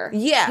anger.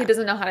 Yeah. He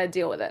doesn't know how to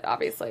deal with it,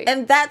 obviously.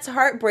 And that's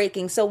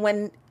heartbreaking. So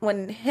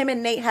when him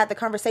and Nate had the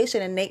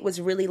conversation and Nate was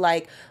really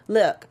like,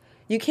 look,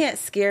 you can't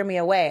scare me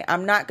away.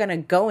 I'm not going to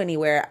go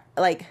anywhere.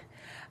 Like...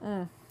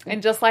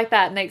 And just like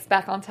that, Nate's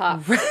back on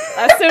top.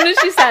 As soon as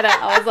she said it,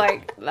 I was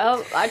like,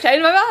 no, I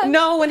changed my mind.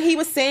 No, when he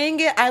was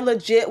saying it, I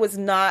legit was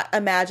not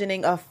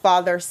imagining a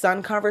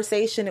father-son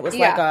conversation. It was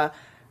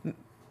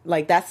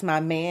like that's my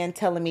man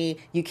telling me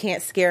you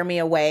can't scare me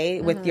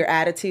away with your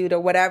attitude or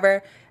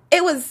whatever.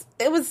 It was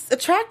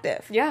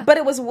attractive. Yeah. But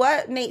it was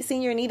what Nate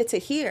Sr. needed to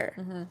hear.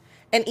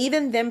 And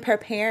even them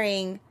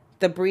preparing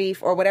the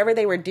brief or whatever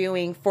they were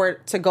doing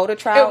to go to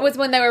trial. It was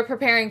when they were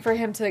preparing for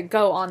him to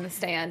go on the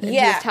stand and he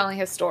was telling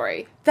his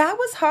story. That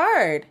was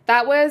hard.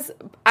 That was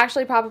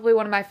actually probably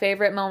one of my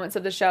favorite moments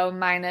of the show,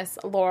 minus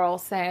Laurel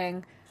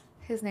saying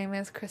his name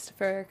is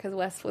Christopher because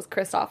Wes was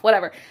Christoph,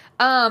 whatever.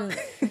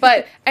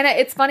 But and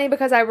it's funny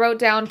because I wrote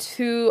down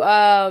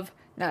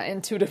not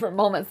in two different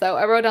moments though.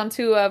 I wrote down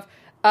two of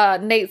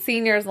Nate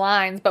Sr.'s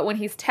lines, but when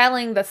he's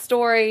telling the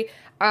story,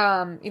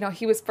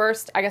 he was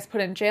first, I guess, put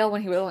in jail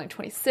when he was only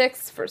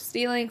 26 for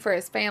stealing for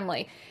his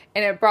family.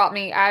 And it brought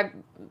me, I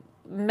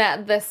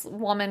met this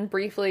woman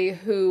briefly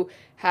who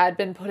had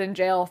been put in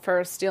jail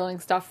for stealing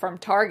stuff from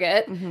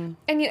Target.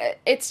 And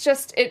it's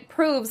just, it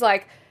proves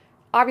like,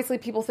 obviously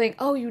people think,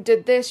 oh, you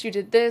did this.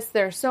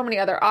 There are so many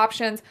other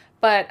options,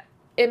 but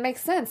it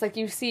makes sense. Like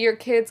you see your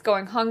kids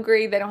going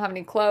hungry. They don't have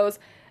any clothes.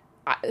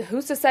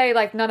 Who's to say,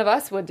 like, none of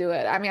us would do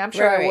it? I mean, I'm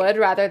sure I would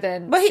rather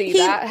than see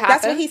that happen.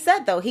 That's what he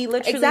said, though. He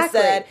literally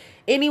said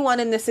anyone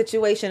in this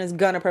situation is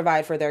going to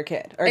provide for their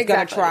kid or is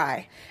going to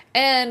try.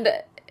 And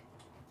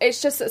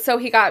it's just, so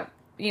he got,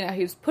 he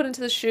was put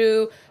into the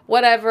shoe,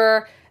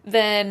 whatever.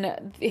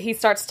 Then he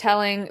starts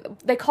telling,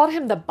 they called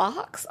him the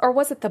box, or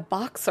was it the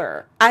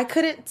boxer? I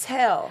couldn't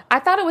tell. I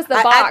thought it was the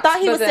box. I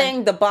thought he was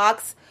saying the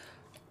box,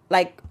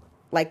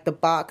 like the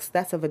box,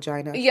 that's a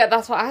vagina. Yeah,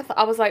 that's what I thought.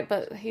 I was like,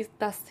 but he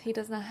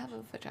does not have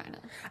a vagina.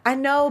 I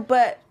know,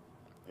 but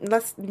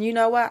you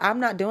know what?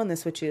 I'm not doing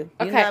this with you.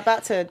 Okay. You're not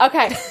about to.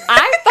 Okay.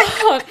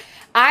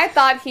 I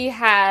thought he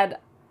had,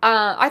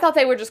 I thought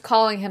they were just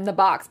calling him the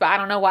box, but I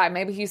don't know why.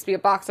 Maybe he used to be a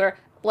boxer.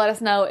 Let us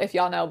know if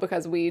y'all know,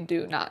 because we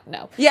do not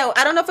know. Yeah,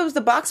 I don't know if it was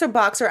the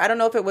boxer. I don't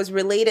know if it was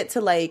related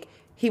to, like,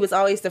 he was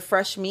always the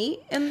fresh meat.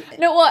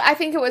 No, well, I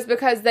think it was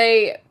because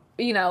they...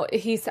 he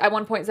at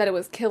one point said it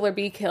was kill or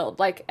be killed.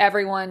 Like,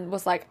 everyone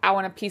was like, I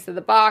want a piece of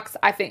the box.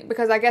 I think,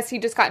 because I guess he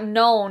just got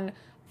known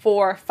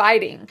for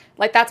fighting.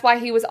 Like, that's why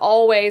he was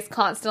always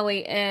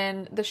constantly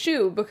in the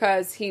shoe,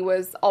 because he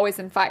was always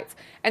in fights.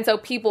 And so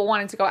people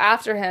wanted to go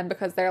after him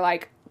because they're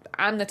like,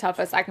 I'm the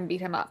toughest. I can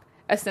beat him up,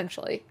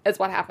 essentially, is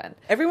what happened.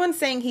 Everyone's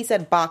saying he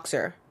said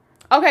boxer.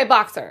 Okay,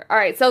 boxer. All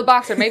right, so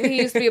boxer. Maybe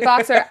he used to be a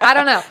boxer. I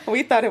don't know.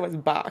 We thought it was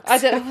box.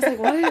 I was like,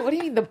 what do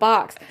you mean the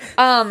box?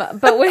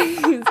 But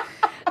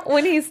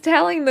when he's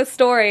telling the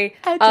story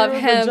of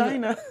him,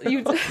 vagina.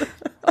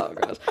 Oh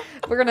gosh,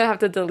 we're gonna have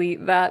to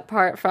delete that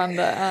part from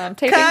the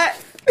taping.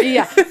 Cut.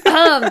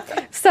 Yeah.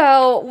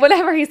 So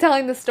whenever he's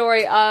telling the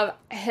story of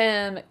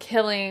him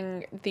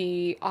killing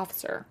the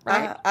officer,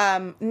 right?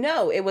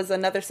 No, it was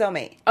another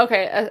cellmate.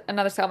 Okay,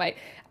 another cellmate.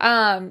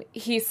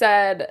 He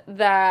said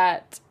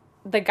that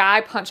the guy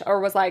punched, or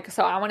was like,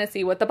 so I want to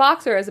see what the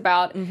boxer is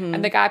about. Mm-hmm.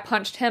 And the guy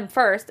punched him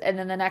first, and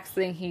then the next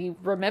thing he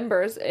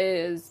remembers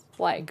is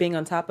like being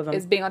on top of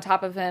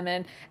him,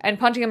 and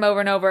punching him over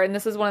and over. And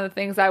this is one of the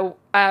things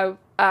I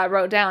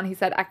wrote down. He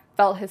said, I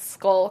felt his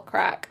skull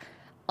crack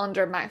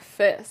under my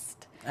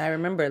fist. I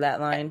remember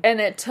that line. And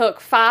it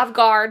took 5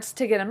 guards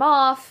to get him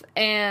off.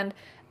 And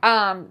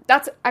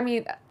that's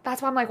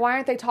why I'm like, why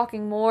aren't they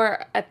talking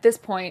more at this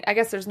point? I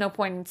guess there's no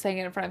point in saying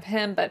it in front of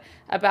him, but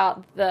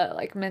about the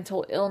like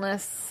mental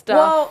illness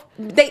stuff.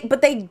 Well,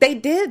 they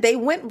did. They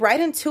went right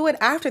into it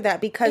after that,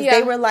 because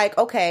they were like,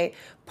 okay,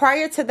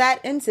 prior to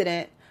that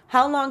incident,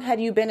 how long had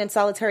you been in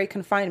solitary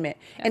confinement?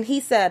 Yeah. And he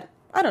said,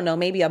 I don't know,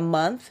 maybe a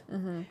month.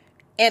 Mm-hmm.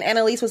 And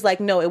Annalise was like,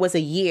 no, it was a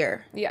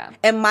year. Yeah.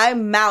 And my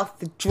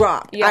mouth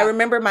dropped. Yeah. I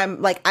remember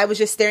I was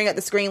just staring at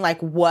the screen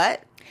like,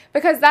 what?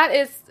 Because that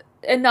is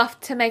enough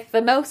to make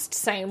the most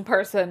sane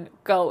person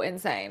go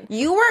insane.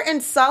 You were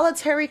in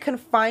solitary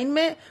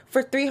confinement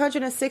for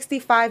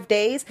 365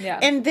 days. Yeah.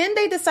 And then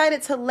they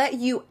decided to let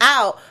you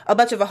out a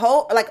bunch of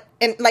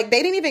they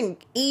didn't even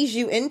ease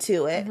you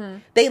into it. Mm-hmm.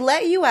 They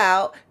let you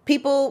out.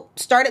 People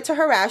started to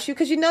harass you,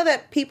 because you know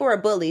that people are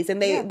bullies,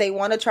 and they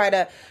want to try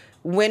to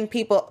win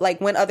people, like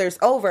win others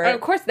over. And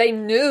of course, they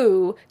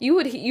knew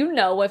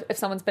if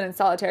someone's been in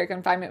solitary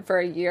confinement for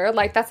a year.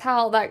 Like that's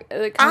how that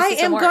I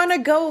am gonna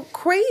go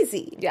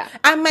crazy. Yeah,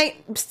 I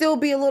might still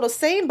be a little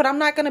sane, but I'm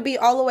not gonna be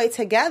all the way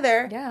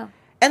together. Yeah.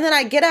 And then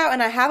I get out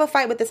and I have a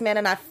fight with this man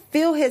and I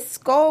feel his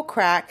skull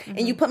crack,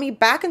 and you put me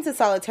back into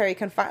solitary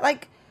confinement.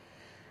 Like,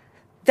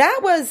 that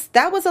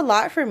was a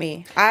lot for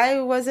me. I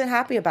wasn't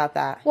happy about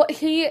that. Well,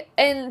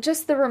 and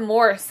just the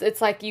remorse,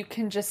 it's like you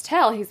can just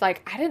tell. He's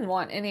like, I didn't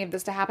want any of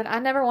this to happen. I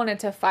never wanted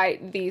to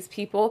fight these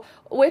people,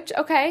 which,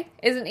 okay,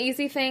 is an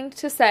easy thing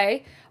to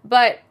say.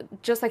 But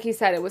just like he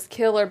said, it was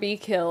kill or be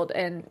killed.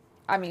 And,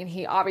 I mean,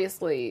 he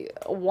obviously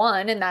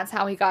won, and that's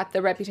how he got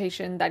the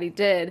reputation that he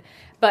did.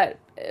 But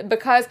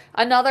because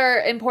another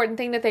important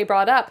thing that they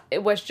brought up,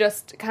 it was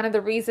just kind of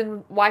the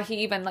reason why he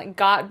even like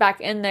got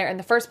back in there in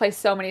the first place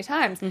so many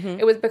times.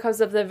 It was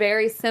because of the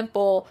very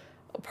simple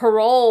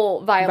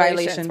parole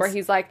violations where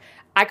he's like,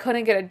 I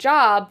couldn't get a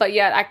job, but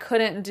yet I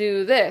couldn't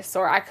do this,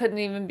 or I couldn't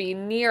even be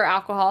near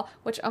alcohol,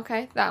 which,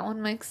 okay, that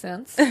one makes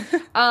sense.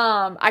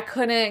 I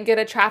couldn't get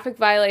a traffic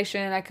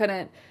violation. I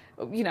couldn't,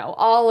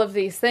 all of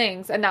these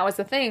things. And that was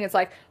the thing. It's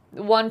like,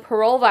 one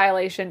parole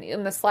violation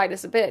in the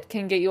slightest bit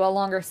can get you a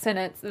longer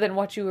sentence than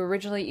what you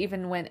originally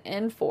even went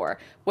in for,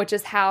 which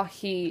is how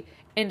he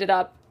ended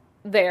up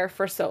there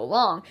for so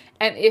long.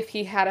 And if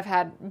he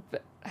that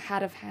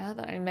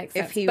makes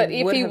sense. If he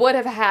would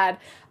have had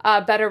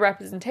better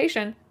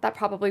representation, that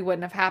probably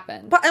wouldn't have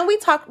happened. But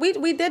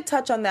we did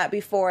touch on that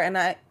before,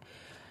 and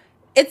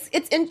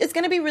it's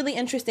going to be really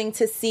interesting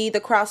to see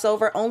the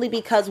crossover, only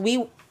because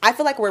I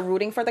feel like we're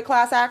rooting for the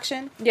class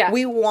action. Yeah.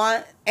 We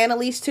want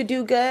Annalise to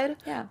do good.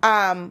 Yeah.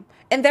 And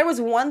there was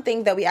one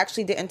thing that we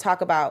actually didn't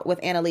talk about with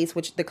Annalise,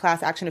 which the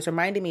class action is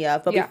reminding me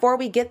of. But before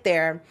we get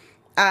there,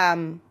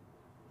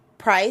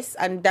 Price,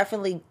 I'm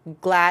definitely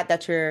glad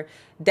that your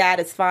dad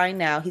is fine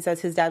now. He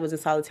says his dad was in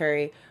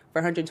solitary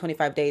for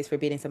 125 days for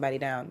beating somebody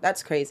down.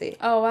 That's crazy.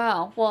 Oh,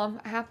 wow. Well,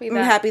 I'm happy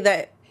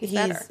that he's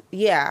better.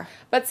 Yeah.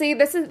 But see,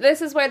 this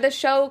is where the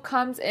show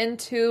comes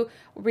into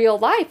real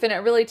life, and it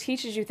really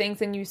teaches you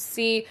things, and you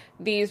see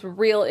these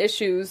real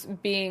issues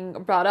being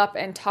brought up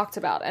and talked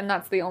about, and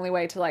that's the only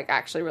way to like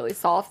actually really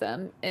solve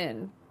them.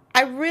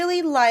 I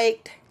really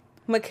liked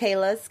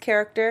Michaela's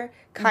character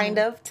kind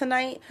of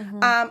tonight.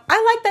 I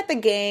like that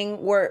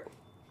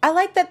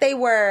they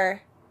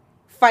were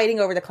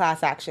fighting over the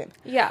class action.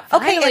 Yeah.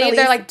 Okay, finally, Annalise,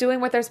 they're like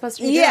doing what they're supposed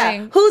to be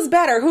doing. Who's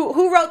better?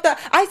 Who wrote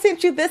I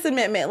sent you this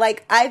amendment.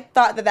 Like, I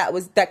thought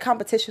that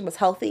competition was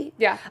healthy.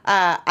 Yeah.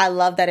 I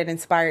love that it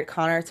inspired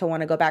Connor to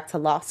want to go back to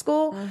law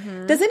school.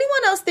 Does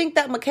anyone else think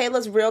that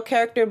Michaela's real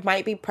character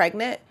might be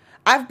pregnant?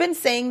 I've been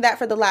saying that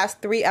for the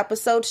last 3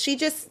 episodes. She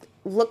just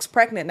looks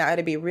pregnant. Now,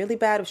 it'd be really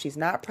bad if she's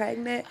not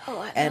pregnant.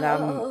 Oh, and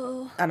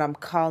I'm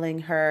calling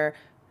her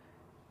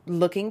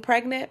looking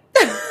pregnant.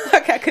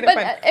 Okay, I couldn't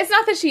find. It's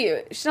not that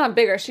she's not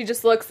bigger. She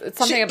just looks. It's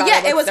something about.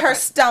 Yeah, it was different.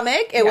 Her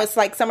stomach. It was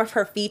like some of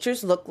her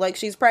features look like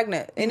she's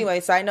pregnant. Anyway,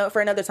 side note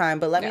for another time.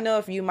 But let me know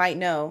if you might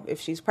know if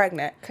she's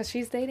pregnant, because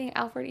she's dating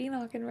Alfred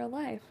Enoch in real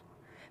life.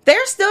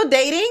 They're still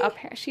dating.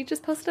 Apparently, she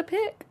just posted a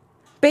pic.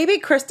 Baby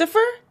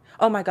Christopher.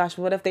 Oh my gosh,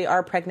 what if they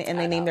are pregnant and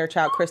they name their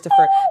child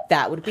Christopher?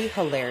 That would be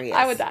hilarious.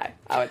 I would die.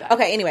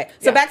 Okay, anyway,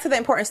 so back to the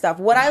important stuff.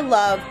 What I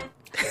loved.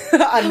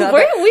 We're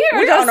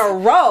on a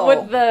roll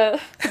with the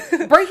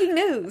breaking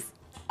news.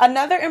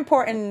 Another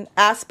important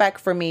aspect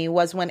for me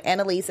was when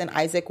Annalise and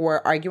Isaac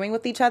were arguing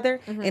with each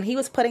other, and he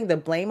was putting the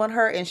blame on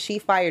her, and she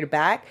fired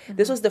back.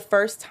 This was the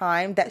first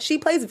time that she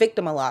plays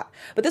victim a lot,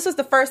 but this was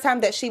the first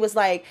time that she was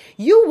like,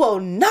 "You will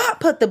not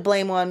put the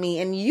blame on me,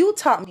 and you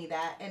taught me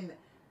that." And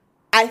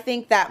I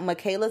think that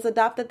Michaela's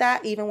adopted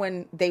that, even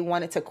when they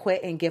wanted to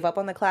quit and give up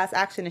on the class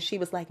action, and she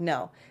was like,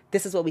 "No,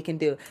 this is what we can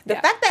do." The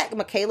fact that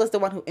Michaela's the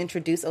one who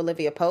introduced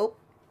Olivia Pope,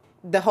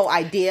 the whole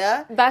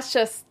idea, that's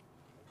just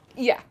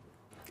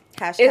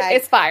Hashtag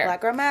it's fire.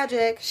 Black Girl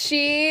Magic.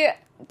 She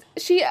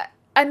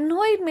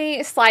annoyed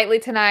me slightly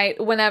tonight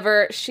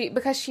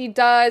because she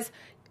does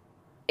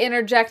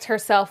interject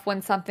herself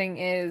when something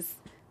is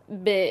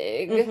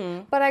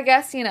big. But I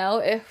guess,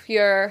 if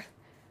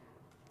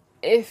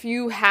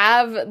you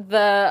have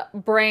the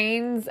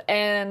brains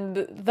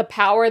and the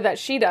power that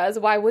she does,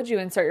 why would you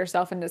insert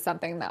yourself into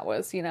something that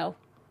was,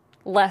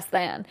 less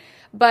than?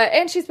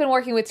 And she's been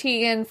working with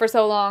Tegan for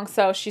so long,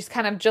 so she's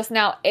kind of just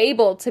now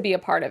able to be a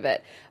part of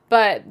it.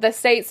 But the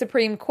state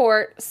Supreme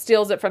Court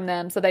steals it from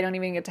them, so they don't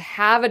even get to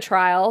have a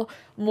trial.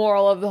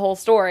 Moral of the whole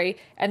story.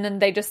 And then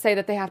they just say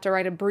that they have to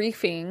write a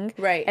briefing.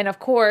 Right. And of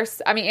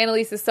course,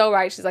 Annalise is so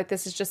right. She's like,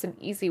 this is just an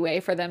easy way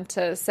for them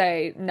to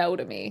say no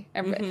to me.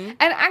 And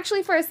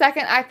actually, for a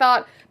second, I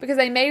thought, because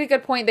they made a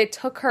good point, they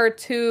took her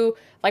to,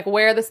 like,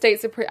 where the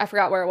state Supreme... I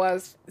forgot where it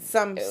was.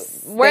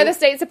 Where the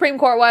state Supreme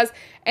Court was.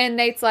 And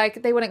Nate's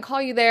like, they wouldn't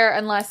call you there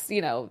unless,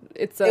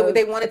 it's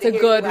a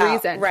good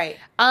reason. Right.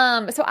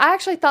 So I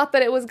actually thought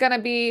that it was going to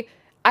be...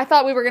 I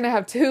thought we were going to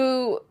have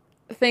 2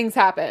 things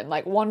happen.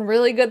 Like, one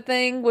really good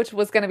thing, which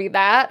was going to be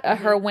that,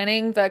 her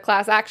winning the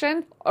class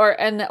action, or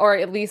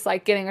at least,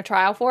 like, getting a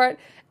trial for it,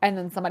 and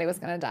then somebody was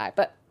going to die.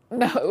 But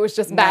No, it was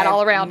just bad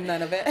all around.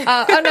 None of it.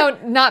 Oh, no,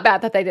 not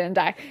bad that they didn't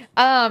die.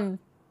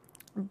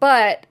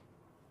 But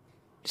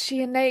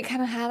she and Nate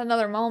kind of had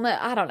another moment.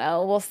 I don't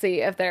know. We'll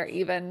see if they're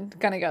even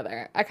going to go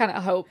there. I kind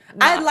of hope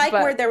not, I like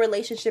where their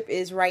relationship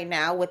is right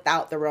now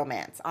without the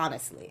romance,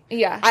 honestly.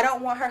 Yeah. I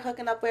don't want her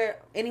hooking up with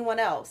anyone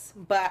else,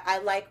 but I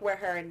like where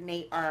her and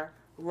Nate are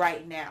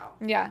right now.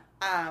 Yeah.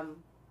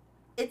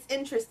 It's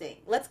interesting.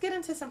 Let's get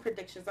into some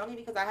predictions, only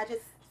because I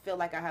just feel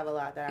like I have a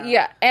lot there.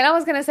 Yeah. And I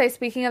was going to say,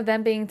 speaking of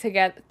them being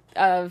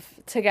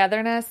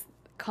togetherness,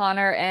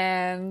 Connor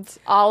and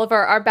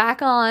Oliver are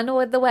back on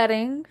with the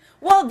wedding.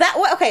 Well,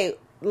 okay.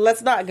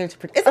 Let's not get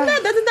into doesn't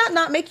that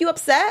not make you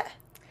upset?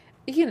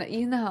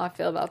 You know how I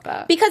feel about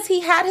that. Because he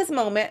had his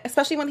moment,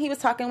 especially when he was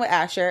talking with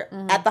Asher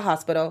at the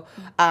hospital.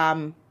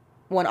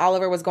 When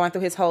Oliver was going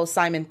through his whole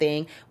Simon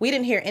thing. We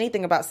didn't hear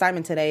anything about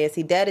Simon today. Is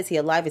he dead? Is he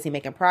alive? Is he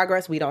making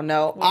progress? We don't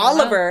know.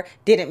 Oliver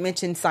didn't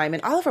mention Simon.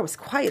 Oliver was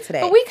quiet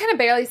today. But we kind of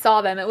barely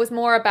saw them. It was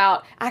more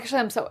about,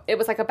 it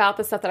was like about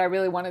the stuff that I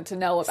really wanted to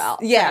know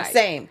about. Yeah, tonight.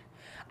 same.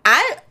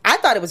 I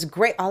thought it was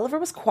great. Oliver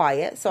was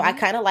quiet, so I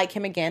kind of like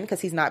him again because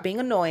he's not being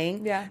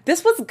annoying. Yeah.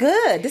 This was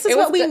good. This is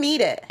what we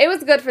needed. It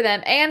was good for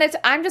them. And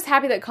I'm just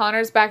happy that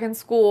Connor's back in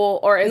school,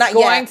 or is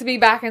going to be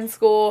back in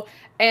school.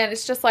 And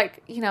it's just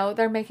like,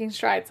 they're making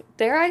strides.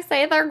 Dare I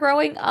say they're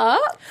growing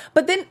up?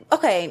 But then,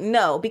 okay,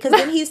 no, because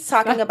then he's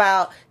talking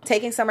about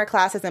taking summer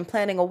classes and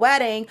planning a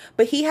wedding,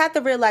 but he had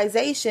the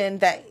realization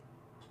that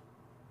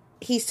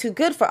he's too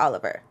good for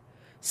Oliver.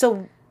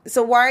 So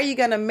why are you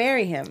going to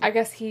marry him? I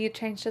guess he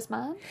changed his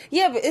mind.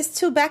 Yeah, but it's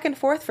too back and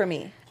forth for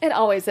me. It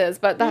always is,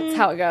 but that's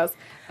how it goes.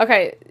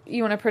 Okay,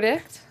 you want to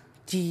predict?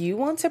 Do you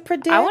want to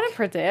predict? I want to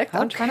predict.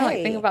 I'm trying to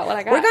think about what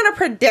I got. We're going to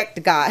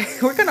predict, guys.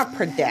 We're going to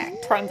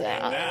predict. Predict. No,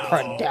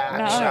 I don't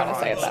want to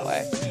say it that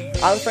way.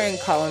 Oliver and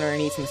Connor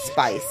need some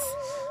spice.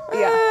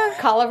 Yeah.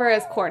 Colliver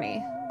is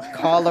corny.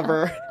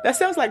 Colliver. That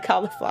sounds like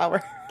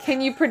cauliflower. Can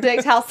you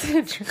predict how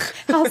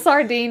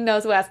Sardine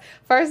knows Wes?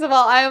 First of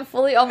all, I am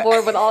fully on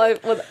board with all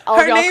of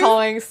y'all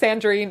calling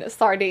Sandrine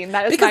Sardine.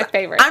 That is my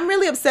favorite. I'm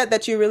really upset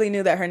that you really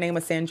knew that her name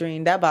was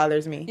Sandrine. That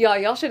bothers me.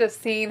 Y'all should have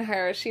seen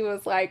her. She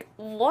was like,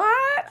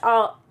 what?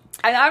 Oh,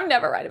 and I'm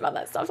never right about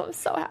that stuff, so I'm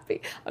so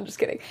happy. I'm just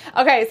kidding.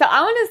 Okay, so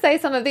I want to say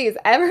some of these.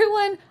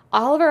 Everyone,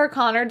 Oliver or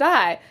Connor,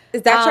 die.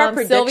 Is that your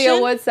prediction?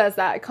 Sylvia Wood says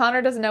that.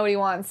 Connor doesn't know what he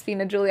wants.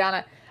 Fina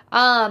Juliana.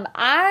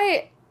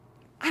 I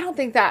don't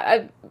think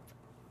that.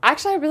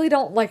 Actually, I really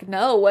don't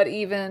know what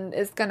even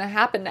is going to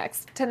happen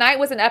next. Tonight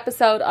was an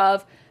episode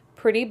of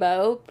pretty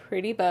bow,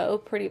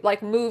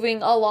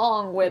 moving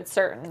along with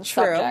certain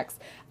subjects.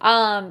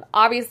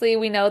 Obviously,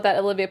 we know that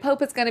Olivia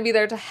Pope is going to be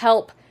there to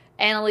help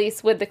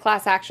Annalise with the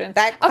class action.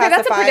 That's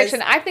a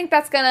prediction. I think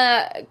that's going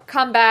to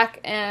come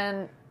back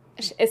and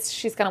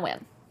she's going to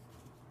win.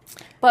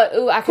 But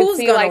I could who's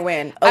see gonna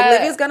win?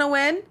 Olivia's gonna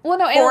win. Well,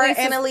 no,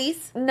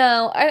 Annalise.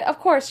 No, of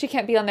course she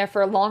can't be on there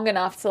for long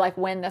enough to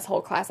win this whole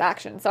class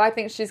action. So I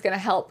think she's gonna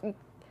help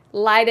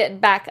light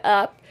it back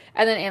up,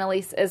 and then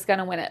Annalise is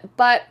gonna win it.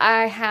 But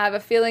I have a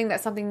feeling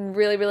that something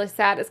really, really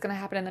sad is gonna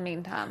happen in the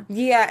meantime.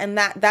 Yeah, and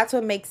that's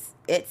what makes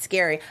it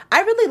scary.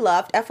 I really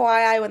loved,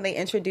 FYI, when they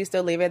introduced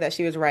Olivia that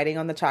she was writing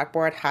on the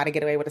chalkboard how to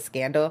get away with a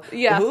scandal.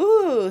 Yeah.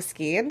 Ooh,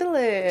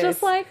 scandalous.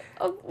 Just like,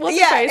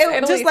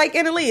 just like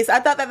Annalise. I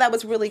thought that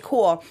was really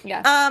cool.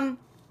 Yeah.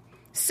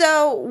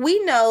 So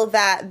we know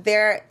that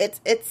they're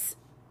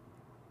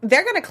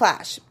going to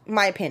clash,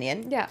 my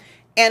opinion. Yeah.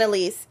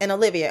 Annalise and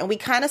Olivia. And we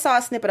kind of saw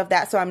a snippet of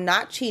that, so I'm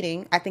not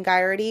cheating. I think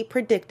I already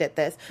predicted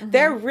this. Mm-hmm.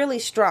 They're really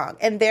strong,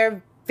 and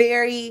they're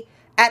very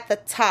at the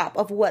top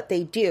of what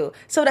they do.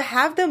 So to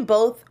have them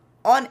both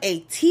on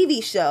a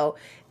TV show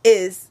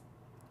is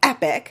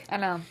epic. I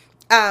know.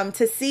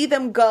 To see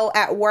them go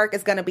at work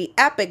is going to be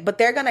epic, but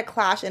they're going to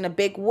clash in a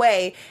big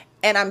way.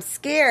 And I'm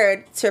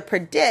scared to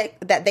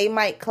predict that they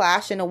might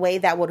clash in a way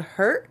that would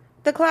hurt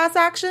the class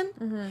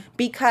action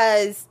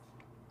because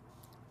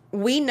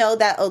we know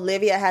that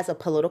Olivia has a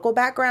political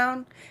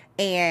background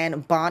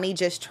and Bonnie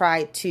just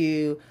tried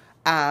to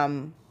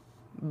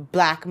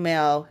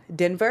blackmail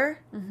Denver.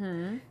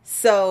 Mm-hmm.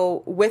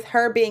 So with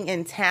her being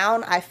in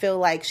town, I feel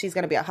like she's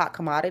going to be a hot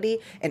commodity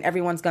and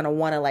everyone's going to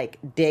want to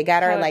dig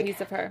at her, a piece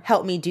of her.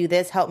 Help me do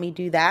this, help me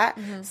do that.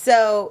 Mm-hmm.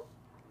 So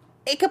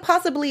it could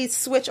possibly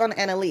switch on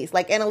Annalise.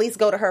 Annalise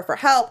go to her for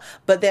help,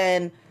 but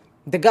then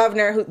the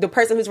governor, the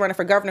person who's running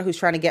for governor who's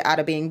trying to get out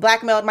of being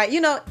blackmailed might,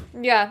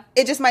 yeah,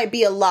 it just might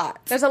be a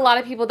lot. There's a lot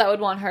of people that would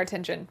want her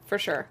attention for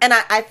sure. And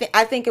I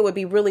think it would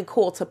be really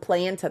cool to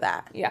play into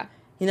that. Yeah.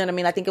 You know what I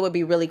mean? I think it would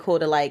be really cool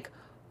to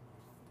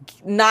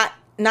not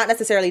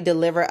necessarily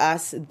deliver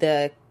us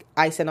the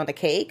icing on the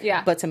cake,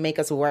 but to make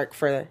us work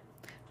for.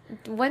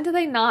 When do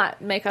they not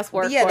make us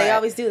work? Yeah, for they it?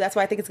 always do. That's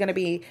why I think it's going to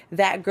be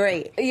that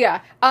great. Yeah.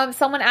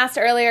 Someone asked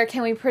earlier,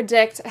 can we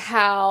predict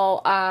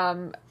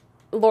how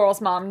Laurel's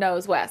mom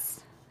knows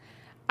Wes?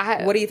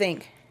 What do you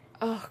think?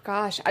 Oh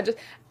gosh,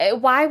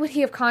 why would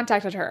he have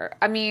contacted her?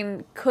 I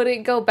mean, could it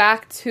go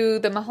back to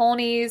the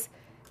Mahoneys?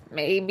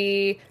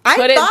 Maybe.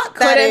 Could it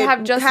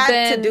have just had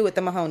been to do with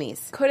the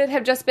Mahoneys? Could it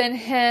have just been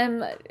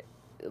him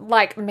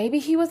like, maybe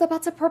he was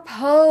about to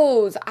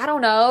propose. I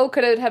don't know.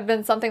 Could it have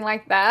been something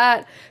like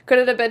that? Could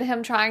it have been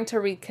him trying to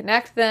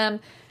reconnect them?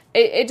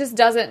 It just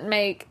doesn't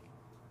make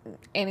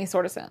any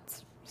sort of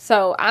sense.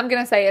 So I'm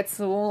going to say it's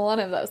one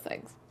of those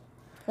things.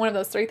 One of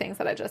those three things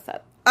that I just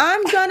said.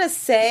 I'm going to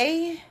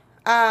say,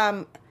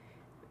 I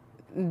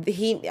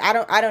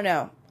don't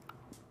know.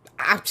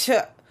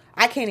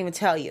 I can't even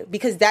tell you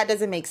because that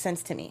doesn't make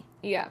sense to me.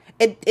 Yeah.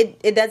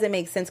 It doesn't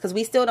make sense because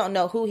we still don't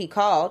know who he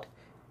called.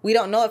 We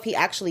don't know if he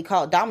actually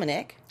called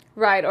Dominic.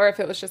 Right, or if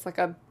it was just like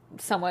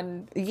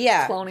someone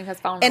cloning his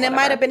phone. And it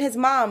might have been his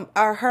mom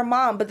or her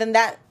mom, but then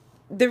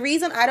the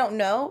reason I don't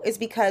know is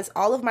because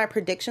all of my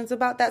predictions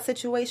about that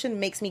situation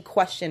makes me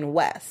question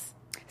Wes.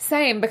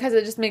 Same, because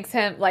it just makes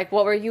him, like,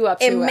 what were you up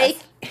to, It make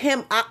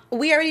him,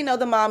 we already know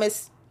the mom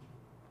is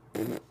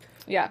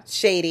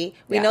shady.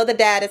 We know the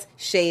dad is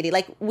shady.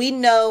 Like, we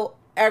know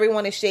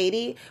everyone is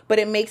shady, but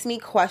it makes me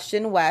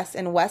question Wes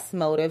and Wes'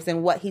 motives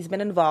and what he's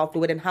been involved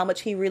with and how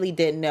much he really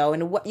did know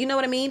and what, you know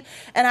what I mean?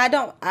 And I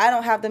don't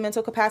have the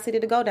mental capacity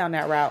to go down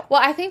that route.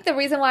 Well, I think the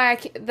reason why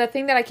the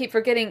thing that I keep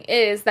forgetting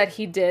is that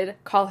he did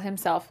call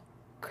himself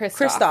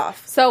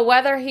Christoph. So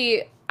whether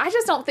I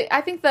just don't think,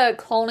 I think the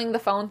cloning the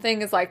phone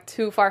thing is like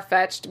too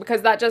far-fetched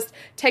because that just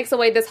takes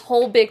away this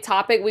whole big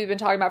topic we've been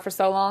talking about for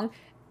so long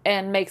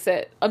and makes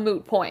it a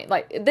moot point.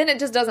 Like, then it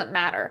just doesn't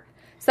matter.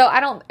 So I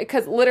don't,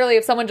 because literally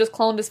if someone just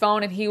cloned his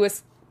phone and he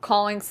was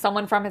calling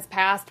someone from his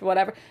past,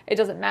 whatever, it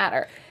doesn't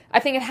matter.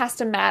 I think it has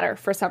to matter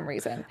for some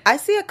reason. I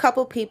see a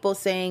couple people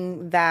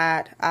saying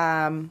that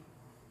Jorge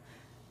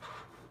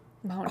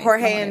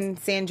and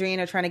Sandrine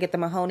are trying to get the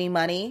Mahoney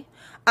money.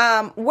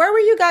 Where were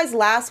you guys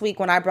last week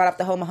when I brought up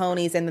the whole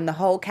Mahonies and then the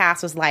whole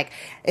cast was like,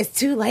 it's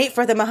too late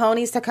for the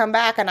Mahonies to come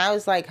back? And I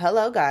was like,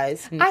 hello,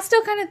 guys. I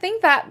still kind of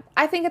think that.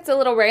 I think it's a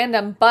little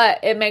random,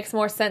 but it makes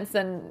more sense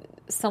than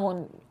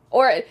someone...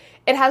 Or it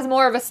has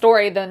more of a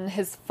story than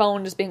his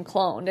phone just being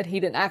cloned and he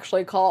didn't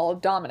actually call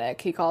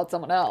Dominic. He called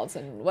someone else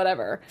and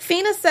whatever.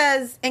 Fina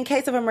says, in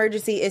case of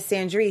emergency, is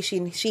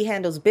Sandrine. She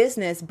handles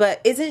business,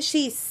 but isn't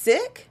she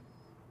sick?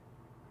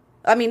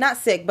 I mean, not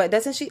sick, but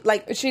doesn't she,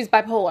 like... She's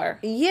bipolar.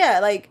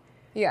 Yeah, like...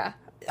 Yeah.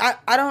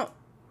 I don't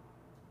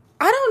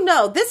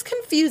know. This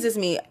confuses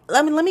me.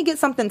 Let me get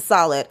something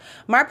solid.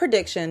 My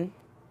prediction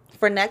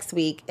for next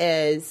week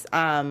is,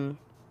 3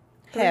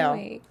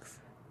 weeks.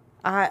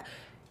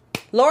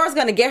 Laura's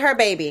going to get her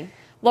baby.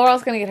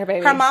 Laurel's going to get her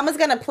baby. Her mama's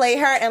going to play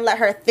her and let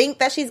her think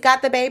that she's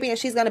got the baby, and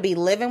she's going to be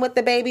living with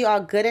the baby all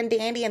good and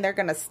dandy, and they're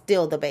going to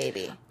steal the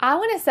baby. I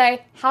want to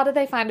say, how did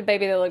they find a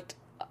baby that looked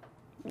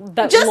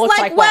just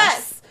like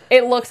Wes?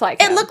 It looks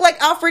like him. It looked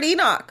like Alfred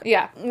Enoch.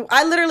 Yeah.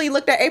 I literally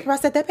looked at April. I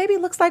said, that baby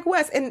looks like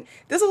Wes. And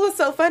this was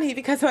so funny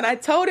because when I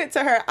told it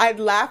to her, I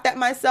laughed at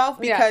myself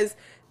because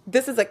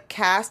this is a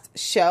cast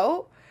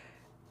show.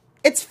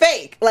 It's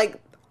fake. Like,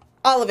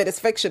 all of it is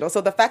fictional. So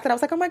the fact that I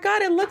was like, oh my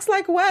God, it looks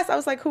like Wes. I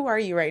was like, who are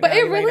you right now? But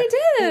it really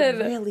did.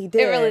 It really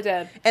did. It really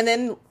did. And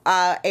then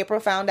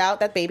April found out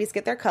that babies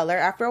get their color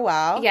after a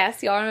while.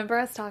 Yes, y'all remember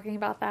us talking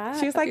about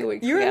that? She was like, you were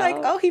ago. like,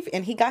 oh,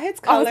 he got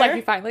his color. I was like,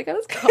 he finally got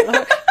his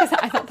color. Because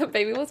I thought the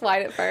baby was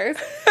white at first.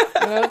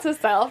 Note to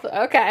self.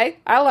 Okay,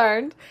 I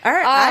learned. All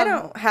right, I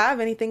don't have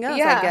anything else,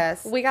 I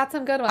guess. We got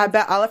some good ones. I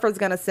bet Oliver's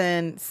going to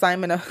send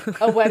Simon a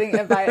wedding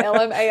invite,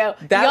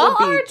 LMAO. That y'all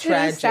would be are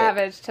tragic. Too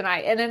savage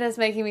tonight, and it is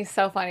making me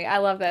so funny. I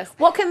love this.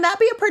 Well, can that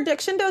be a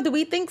prediction, though? Do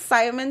we think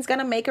Simon's going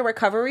to make a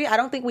recovery? I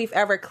don't think we've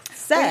ever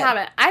said. We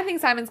haven't. I think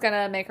Simon's going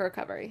to make a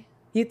recovery.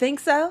 You think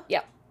so?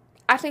 Yep.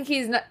 I just think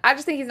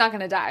he's not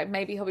going to die.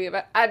 Maybe he'll be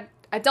I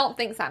don't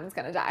think Simon's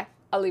going to die.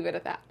 I'll leave it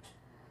at that.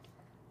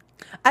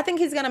 I think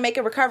he's going to make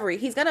a recovery.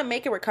 He's going to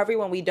make a recovery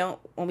when we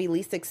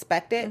least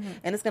expect it,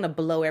 and it's going to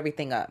blow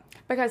everything up.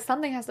 Because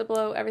something has to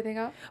blow everything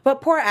up.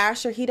 But poor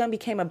Asher, he done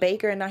became a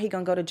baker, and now he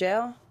going to go to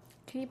jail?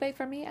 Can you bake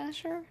for me,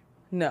 Asher?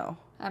 No.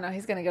 I don't know.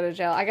 He's going to go to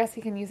jail. I guess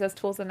he can use those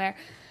tools in there.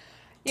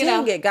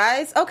 Dang it,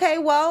 guys. Okay,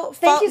 well.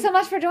 Thank you so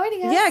much for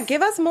joining us. Yeah,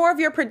 give us more of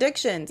your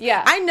predictions.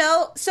 Yeah. I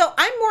know. So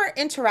I'm more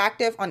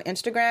interactive on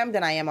Instagram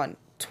than I am on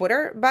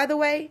Twitter, by the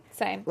way.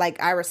 Same.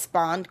 Like, I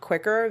respond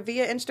quicker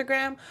via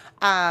Instagram.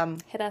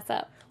 Hit us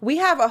up. We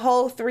have a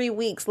whole 3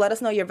 weeks. Let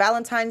us know your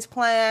Valentine's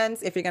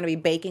plans, if you're going to be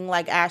baking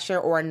like Asher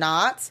or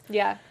not.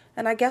 Yeah.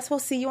 And I guess we'll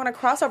see you on a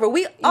crossover.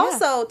 We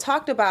also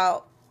talked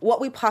about what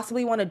we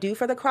possibly want to do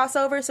for the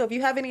crossover. So if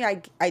you have any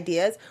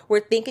ideas, we're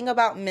thinking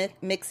about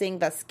mixing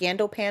the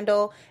Scandal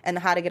Pandal and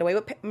the How to Get Away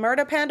with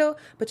Murder Pandal.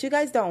 But you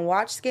guys don't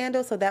watch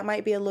Scandal, so that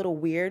might be a little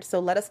weird. So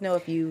let us know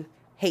if you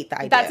hate the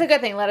idea. That's a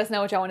good thing. Let us know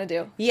what y'all want to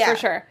do. Yeah. For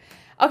sure.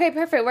 Okay,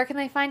 perfect. Where can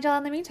they find y'all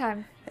in the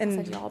meantime? And I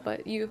said y'all,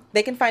 but you.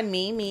 They can find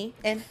me,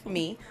 and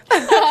me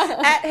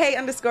at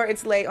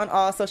hey_it's late on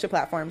all social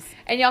platforms.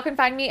 And y'all can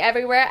find me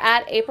everywhere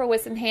at April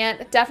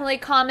Wissenhant. Definitely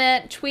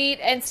comment,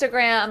 tweet,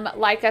 Instagram,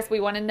 like us. We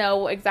want to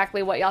know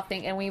exactly what y'all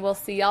think, and we will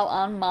see y'all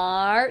on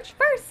March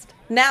 1st.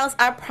 Now,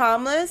 I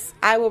promise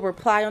I will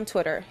reply on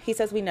Twitter. He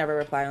says we never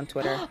reply on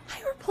Twitter. I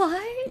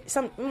reply?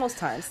 Most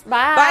times.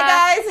 Bye.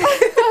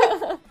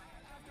 Bye, guys.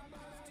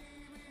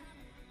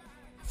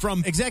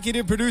 From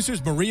executive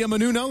producers Maria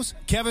Menounos,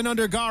 Kevin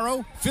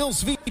Undergaro, Phil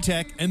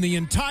Svitek, and the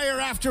entire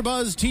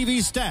AfterBuzz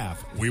TV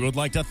staff, we would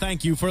like to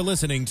thank you for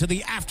listening to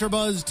the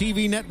AfterBuzz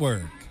TV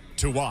network.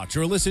 To watch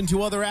or listen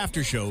to other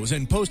after shows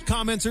and post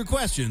comments or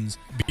questions,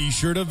 be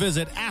sure to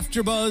visit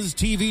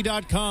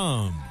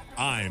AfterBuzzTV.com.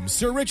 I'm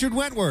Sir Richard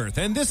Wentworth,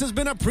 and this has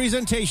been a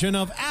presentation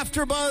of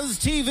AfterBuzz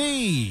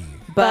TV.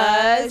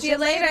 Buzz you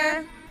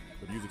later.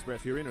 The views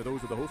expressed herein are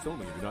those of the hosts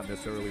only and do not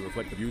necessarily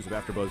reflect the views of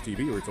AfterBuzz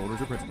TV or its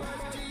owners or principals.